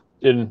 that's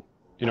in,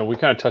 we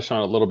kind of touched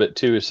on it a little bit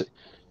too.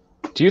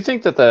 Do you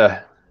think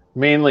that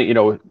mainly,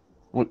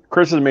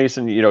 Chris is a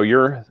Mason, you're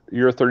a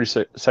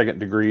 32nd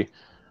degree.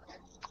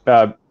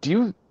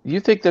 Do you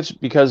think that's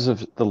because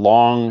of the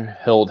long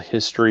held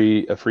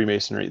history of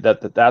Freemasonry,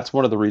 that's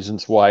one of the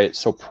reasons why it's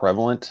so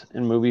prevalent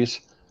in movies?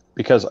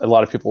 Because a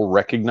lot of people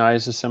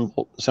recognize the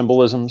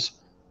symbolisms,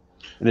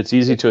 and it's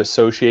easy to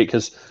associate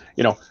because,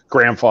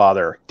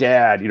 grandfather,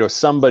 dad,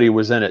 somebody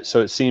was in it.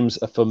 So it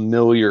seems a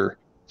familiar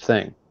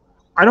thing.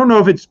 I don't know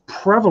if it's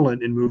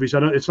prevalent in movies.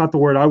 It's not the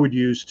word I would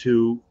use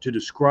to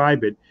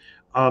describe it.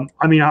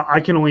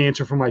 I can only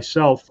answer for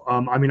myself.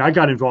 I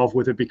got involved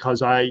with it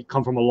because I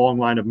come from a long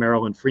line of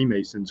Maryland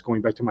Freemasons,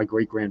 going back to my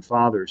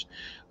great-grandfathers,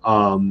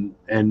 and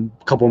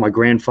a couple of my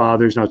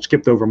grandfathers. Now, it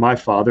skipped over my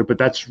father, but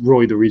that's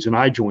really the reason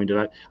I joined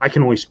it. I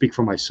can only speak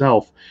for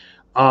myself.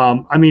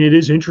 It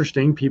is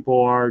interesting.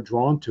 People are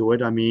drawn to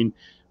it.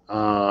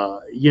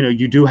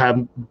 You do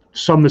have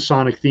some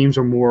Masonic themes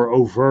are more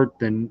overt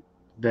than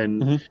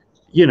Mm-hmm.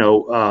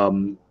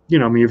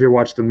 if you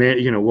watch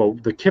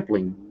the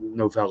Kipling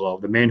novella,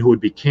 The Man Who Would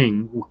Be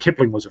King.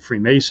 Kipling was a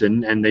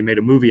Freemason, and they made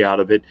a movie out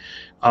of it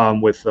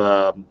with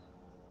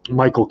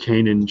Michael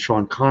Caine and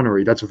Sean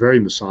Connery. That's a very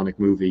Masonic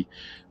movie.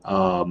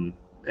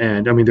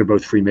 They're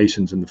both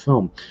Freemasons in the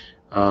film.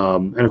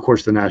 And of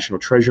course, the National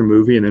Treasure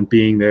movie, and then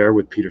Being There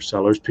with Peter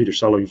Sellers. Peter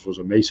Sellers was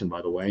a Mason,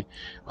 by the way.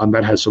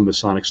 That has some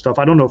Masonic stuff.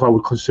 I don't know if I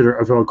would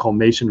call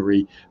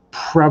Masonry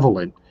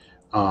prevalent.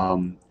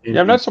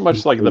 Not so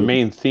much like the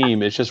main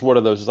theme. It's just one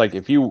of those, like,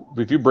 if you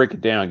break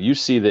it down, you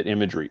see that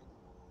imagery,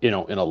 in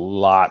a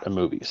lot of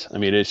movies.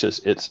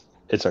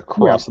 It's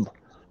across the board.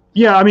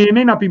 Yeah, it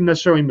may not be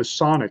necessarily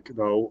Masonic,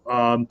 though.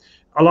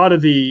 A lot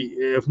of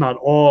if not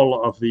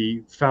all of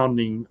the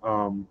founding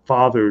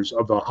fathers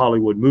of the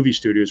Hollywood movie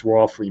studios were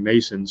all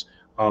Freemasons.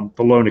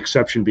 The lone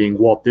exception being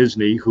Walt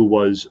Disney, who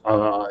was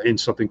in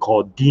something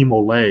called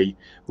Demolay,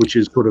 which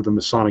is sort of the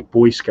Masonic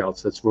Boy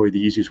Scouts. That's really the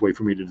easiest way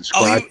for me to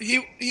describe. Oh,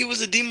 he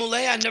was a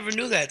Demolay? I never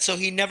knew that. So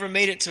he never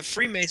made it to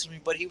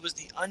Freemasonry, but he was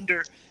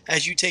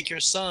as you take your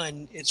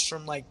son, it's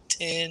from like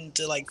 10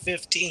 to like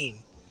 15.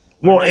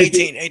 Well,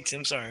 18,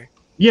 I'm sorry.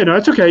 Yeah, no,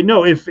 that's okay.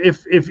 No, if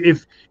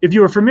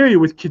you are familiar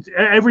with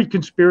every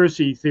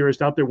conspiracy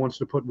theorist out there wants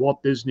to put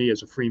Walt Disney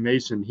as a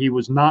Freemason. He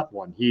was not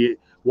one.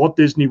 Walt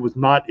Disney was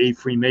not a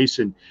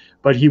Freemason,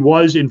 but he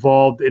was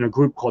involved in a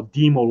group called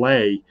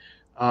Demolay,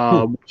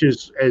 which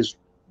is, as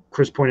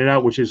Chris pointed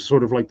out, which is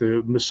sort of like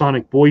the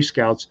Masonic Boy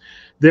Scouts.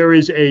 There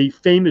is a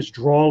famous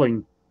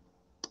drawing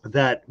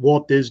that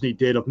Walt Disney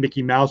did of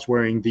Mickey Mouse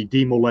wearing the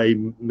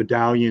Demolay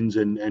medallions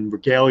and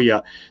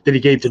regalia that he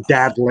gave to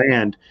Dad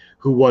Land,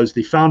 who was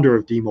the founder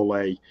of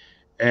Demolay.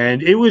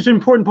 And it was an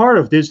important part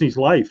of Disney's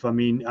life.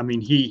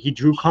 He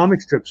drew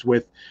comic strips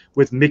with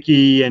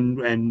Mickey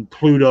and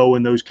Pluto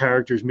and those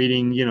characters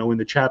meeting, in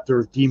the chapter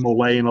of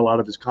Demolay in a lot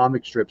of his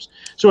comic strips.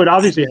 So it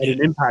obviously had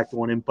an impact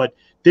on him. But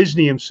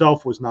Disney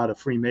himself was not a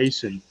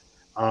Freemason.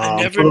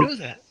 I never knew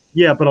that.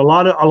 Yeah, but a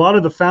lot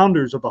of the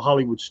founders of the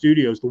Hollywood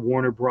studios, the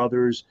Warner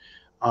Brothers,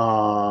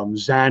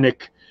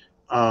 Zanuck,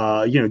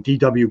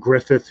 D.W.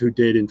 Griffith, who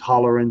did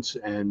Intolerance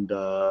and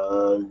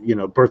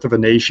Birth of a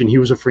Nation, he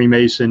was a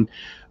Freemason.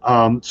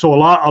 So a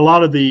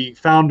lot of the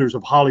founders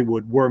of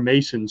Hollywood were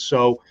Masons.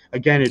 So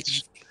again,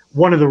 it's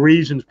one of the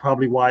reasons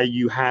probably why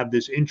you have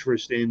this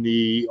interest in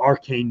the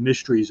arcane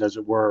mysteries, as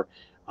it were,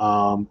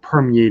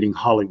 permeating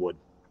Hollywood.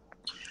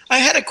 I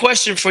had a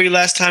question for you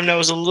last time that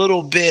was a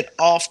little bit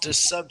off the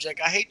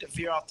subject. I hate to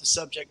veer off the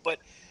subject, but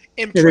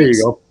there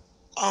you go.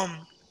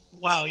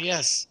 Wow,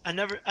 yes. I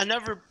never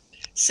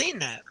seen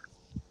that.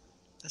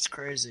 That's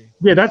crazy.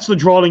 Yeah, that's the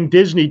drawing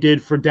Disney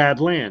did for Dad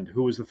Land,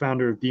 who was the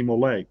founder of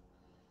Demolay.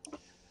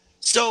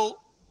 So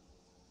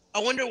I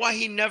wonder why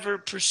he never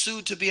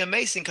pursued to be a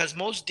Mason, because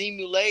most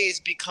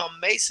Demolays become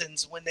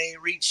Masons when they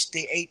reach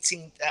the age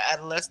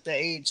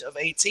of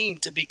 18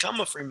 to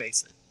become a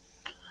Freemason.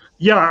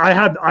 Yeah,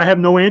 I have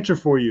no answer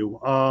for you.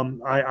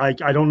 I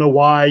don't know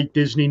why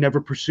Disney never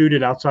pursued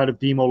it outside of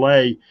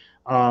Demolay,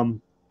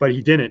 but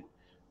he didn't.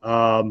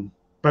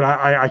 But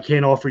I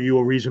can't offer you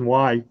a reason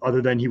why,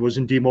 other than he was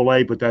in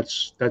Demolay. But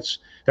that's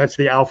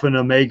the alpha and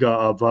omega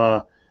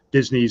of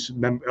Disney's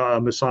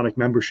Masonic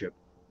membership.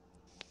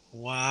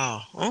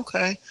 Wow.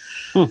 Okay.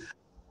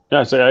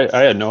 Yeah, so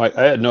I had no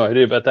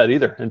idea about that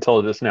either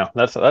until just now.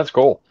 That's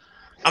cool.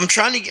 I'm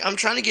trying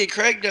to get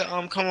Craig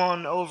to come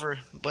on over,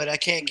 but I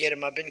can't get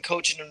him. I've been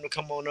coaching him to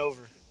come on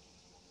over.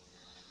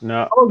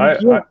 No, Oh,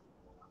 yeah.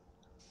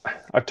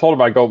 I've told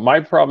him, I go, my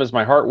problem is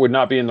my heart would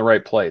not be in the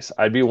right place.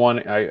 I'd be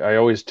one. I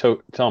always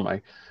tell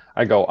him,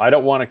 I go, I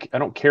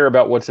don't care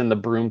about what's in the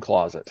broom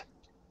closet.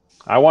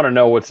 I want to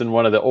know what's in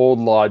one of the old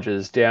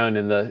lodges down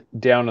in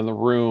the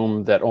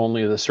room that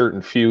only the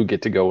certain few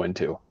get to go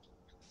into.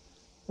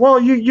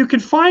 Well, you can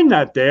find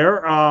that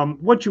there.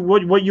 What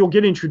you'll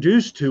get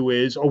introduced to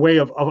is a way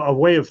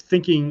of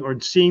thinking or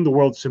seeing the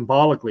world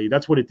symbolically.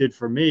 That's what it did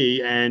for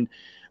me, and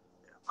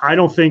I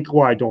know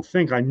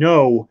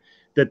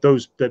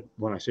that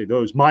when I say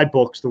those, my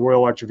books, the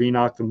Royal Arch of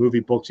Enoch, the movie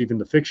books, even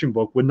the fiction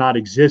book, would not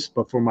exist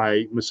but for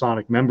my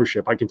Masonic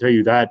membership. I can tell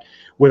you that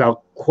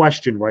without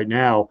question right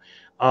now.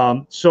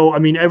 So, I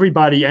mean,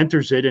 everybody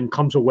enters it and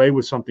comes away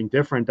with something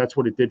different. That's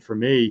what it did for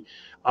me.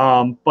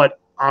 But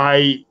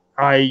I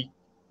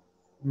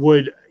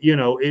would,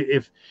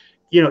 if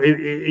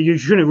you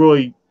shouldn't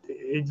really,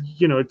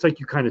 it's like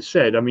you kind of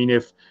said. I mean,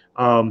 if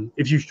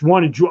you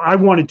wanted to, I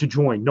wanted to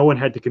join. No one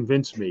had to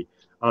convince me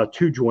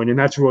to join, and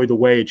that's really the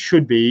way it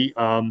should be.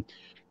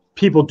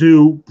 People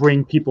do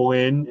bring people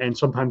in, and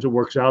sometimes it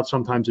works out,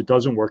 sometimes it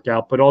doesn't work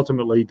out. But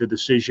ultimately, the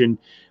decision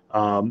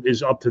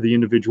is up to the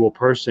individual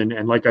person.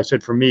 And like I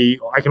said, for me,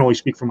 I can only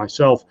speak for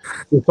myself.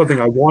 It's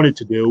something I wanted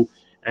to do,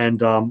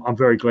 and I'm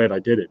very glad I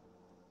did it.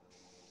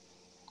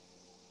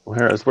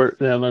 Whereas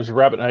there's a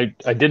rabbit.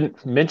 I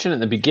didn't mention it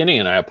in the beginning,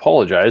 and I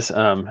apologize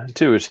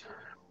too.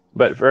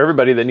 But for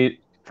everybody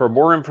for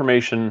more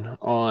information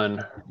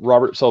on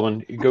Robert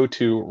Sullivan, you go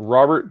to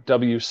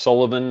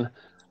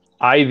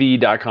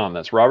robertwsullivan.iv.com.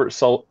 That's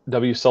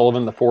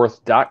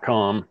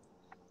robertwsullivan4.com,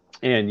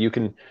 and you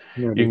can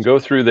go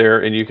through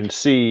there and you can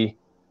see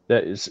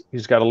that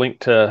he's got a link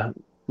to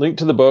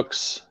the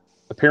books,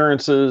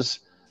 appearances.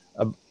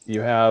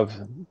 You have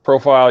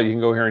profile. You can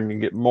go here and you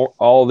get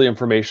all the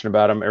information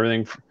about him.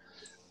 Everything,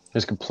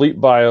 his complete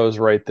bio is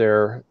right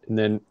there. And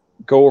then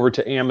go over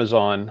to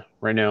Amazon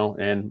right now,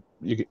 and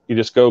you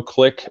just go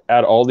click,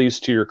 add all these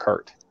to your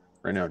cart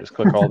right now. Just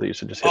click all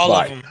these and just hit all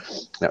buy. of them.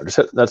 No,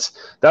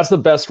 that's the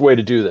best way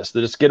to do this.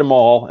 Just get them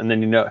all, and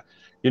then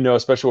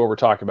especially what we're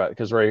talking about,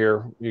 because right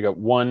here you got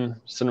 1,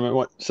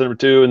 Cinema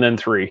 2, and then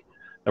 3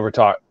 that we're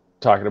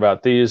talking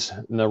about. These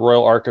and the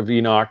Royal Ark of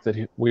Enoch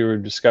that we were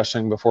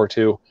discussing before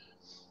too.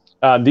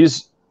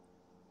 These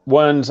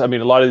ones, I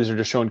mean, a lot of these are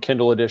just showing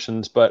Kindle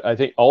editions, but I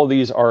think all of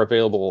these are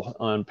available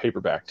on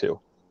paperback too.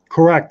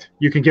 Correct.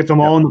 You can get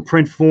them all in the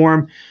print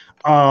form.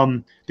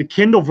 The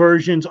Kindle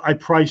versions I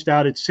priced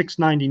out at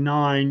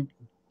 $6.99.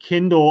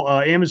 Kindle,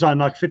 Amazon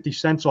knocked 50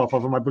 cents off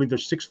of them. I believe they're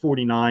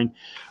 $6.49.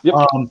 Yep.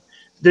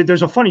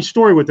 There's a funny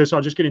story with this.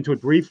 I'll just get into it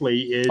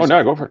briefly.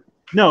 No, go for it.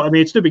 No, I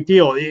mean, it's no big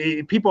deal.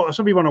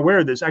 Some people aren't aware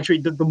of this. Actually,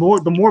 the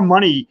more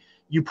money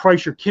you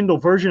price your Kindle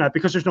version at,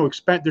 because there's no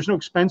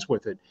expense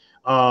with it.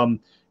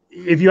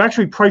 If you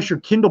actually price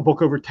your Kindle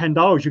book over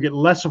 $10, you get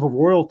less of a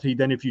royalty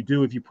than if you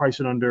price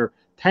it under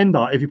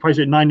 $10. If you price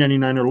it at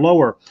 $9.99 or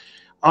lower,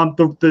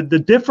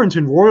 the difference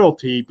in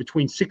royalty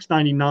between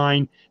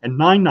 $6.99 and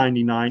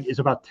 $9.99 is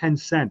about 10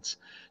 cents.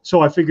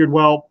 So I figured,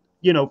 well,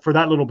 for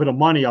that little bit of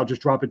money, I'll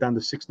just drop it down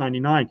to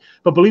 $6.99.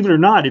 But believe it or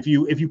not, if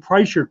you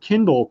price your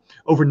Kindle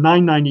over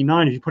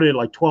 $9.99, if you put it at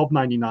like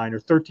 $12.99 or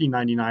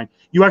 $13.99,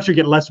 you actually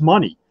get less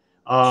money.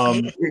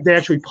 They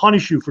actually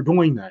punish you for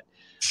doing that.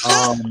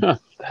 So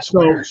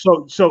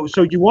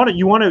you want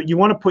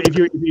to put,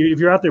 if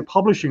you're out there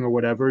publishing or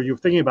whatever, you're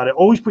thinking about it,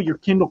 always put your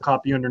Kindle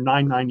copy under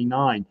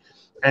 $9.99.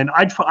 And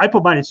I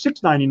put mine at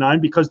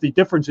 $6.99 because the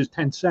difference is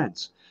 10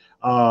 cents.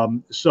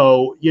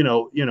 So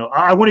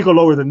I want to go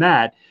lower than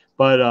that,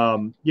 but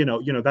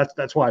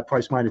that's why I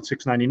priced mine at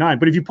 $6.99.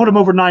 But if you put them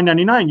over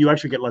 $9.99, you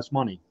actually get less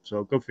money.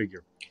 So go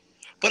figure.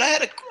 But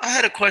I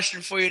had a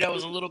question for you that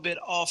was a little bit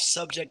off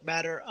subject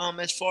matter.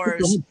 As far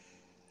as,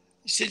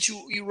 since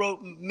you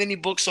wrote many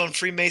books on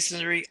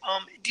Freemasonry,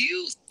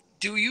 do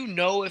you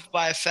know if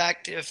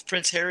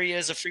Prince Harry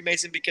is a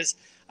Freemason? Because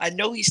I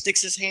know he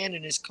sticks his hand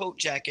in his coat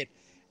jacket,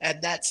 and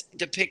that's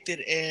depicted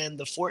in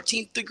the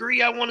 14th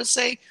degree, I want to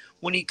say,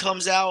 when he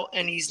comes out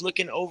and he's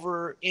looking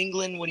over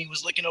England. When he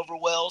was looking over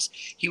Wales,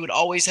 he would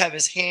always have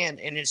his hand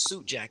in his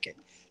suit jacket.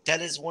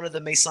 That is one of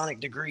the Masonic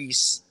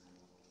degrees.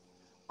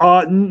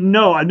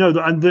 No, I know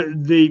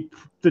the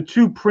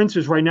two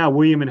princes right now,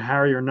 William and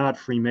Harry, are not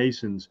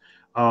Freemasons.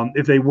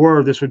 If they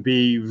were, this would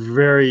be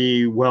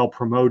very well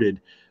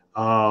promoted.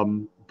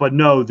 But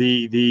no, I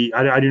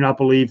do not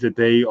believe that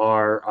they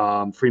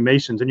are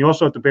Freemasons. And you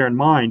also have to bear in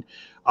mind,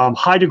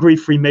 high degree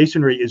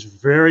Freemasonry is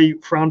very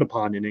frowned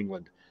upon in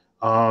England.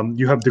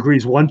 You have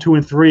degrees 1, 2,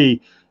 and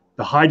 3.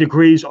 The high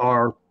degrees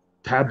are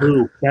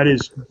taboo. That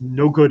is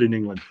no good in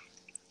England.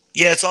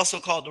 Yeah, it's also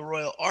called the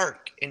Royal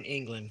Ark in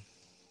England.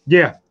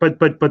 Yeah, but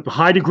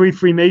high degree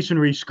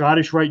Freemasonry,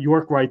 Scottish Rite,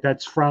 York Rite,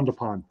 that's frowned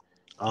upon.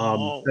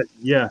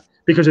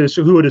 Because it's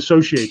who it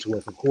associates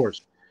with, of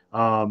course.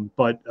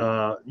 But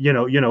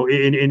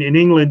in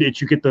England,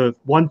 you get the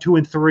 1, 2,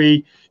 and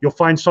 3. You'll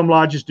find some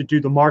lodges to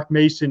do the Mark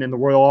Mason and the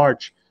Royal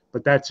Arch,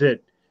 but that's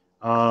it.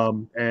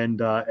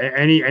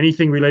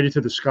 Anything related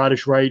to the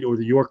Scottish Rite or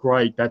the York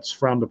Rite, that's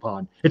frowned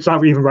upon. It's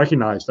not even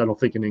recognized, I don't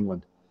think, in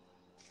England.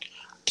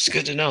 It's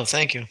good to know.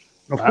 Thank you.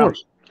 Of Wow.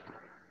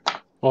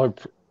 course.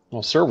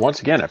 Well, sir, once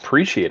again, I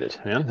appreciate it,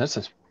 man. This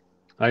is,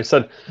 like I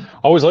said,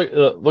 always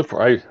look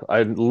for.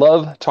 I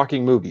love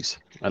talking movies.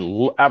 I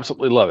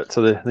absolutely love it.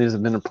 So these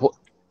have been a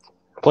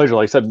pleasure.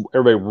 Like I said,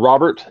 everybody,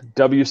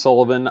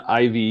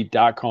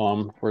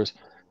 robertwsullivan.iv.com for his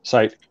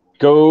site.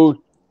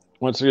 Go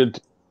once again,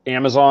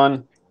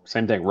 Amazon,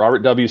 same thing.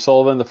 Robert W.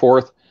 Sullivan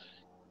IV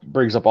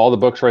brings up all the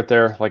books right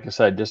there. Like I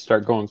said, just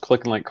start going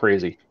clicking like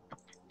crazy.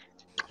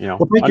 Well,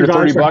 thank under you guys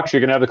 30 bucks, you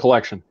can have the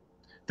collection.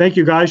 Thank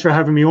you guys for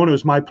having me on. It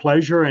was my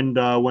pleasure. And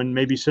when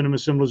maybe Cinema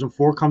Symbolism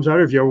 4 comes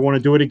out, if you ever want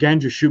to do it again,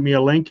 just shoot me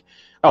a link.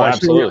 Oh,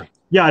 absolutely.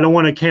 Yeah, I don't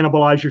want to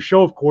cannibalize your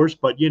show, of course,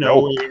 but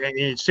Nope.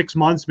 in 6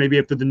 months, maybe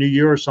after the new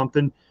year or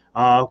something,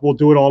 we'll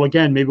do it all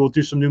again. Maybe we'll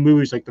do some new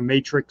movies like The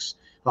Matrix,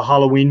 the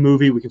Halloween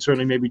movie. We can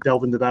certainly maybe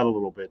delve into that a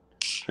little bit.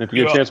 If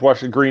you get a chance to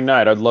watch The Green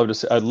Knight, I'd love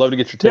to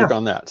get your take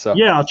on that. So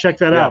yeah, I'll check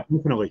that out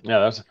definitely. Yeah,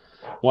 that's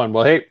one.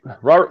 Well, hey,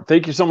 Robert,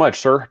 thank you so much,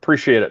 sir.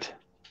 Appreciate it.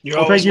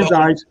 You're thank you, welcome.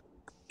 guys.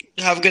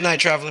 Have a good night,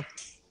 traveler.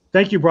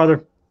 Thank you,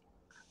 brother.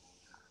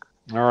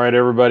 All right,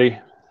 everybody.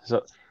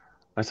 So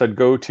I said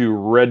go to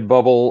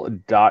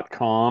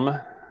redbubble.com.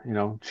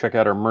 Check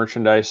out our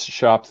merchandise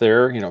shop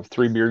there.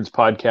 Three Beards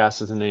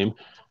Podcast is the name.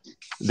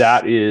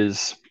 That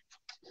is,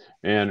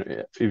 and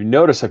if you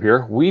notice up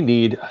here, we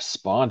need a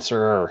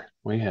sponsor.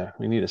 We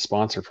need a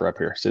sponsor for up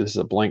here. See, this is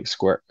a blank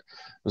square.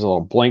 There's a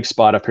little blank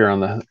spot up here on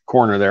the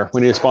corner there.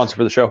 We need a sponsor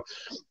for the show.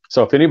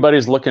 So if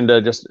anybody's looking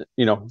to just,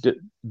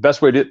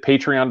 best way to do it,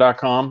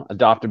 patreon.com,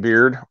 adopt a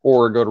beard,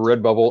 or go to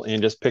Redbubble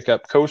and just pick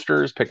up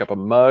coasters, pick up a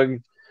mug,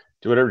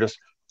 do whatever. Just,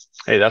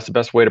 hey, that's the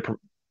best way to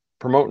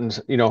promote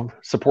and,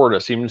 support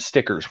us, even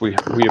stickers. We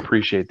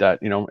appreciate that.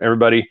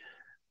 Everybody,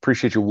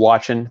 appreciate you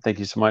watching. Thank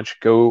you so much.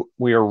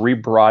 We are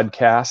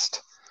rebroadcast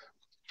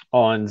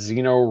on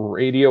Zeno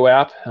Radio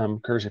app,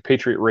 courtesy of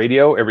Patriot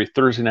Radio, every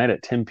Thursday night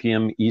at 10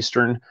 p.m.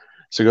 Eastern.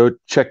 So go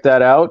check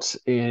that out.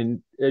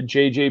 And at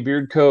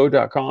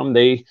jjbeardco.com,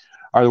 they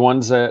are the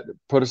ones that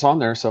put us on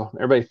there. So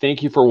everybody,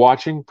 thank you for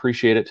watching.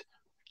 Appreciate it.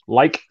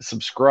 Like,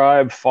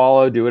 subscribe,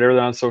 follow, do whatever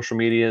on social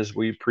medias.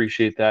 We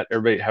appreciate that.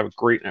 Everybody have a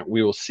great night.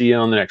 We will see you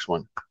on the next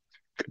one.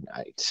 Good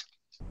night.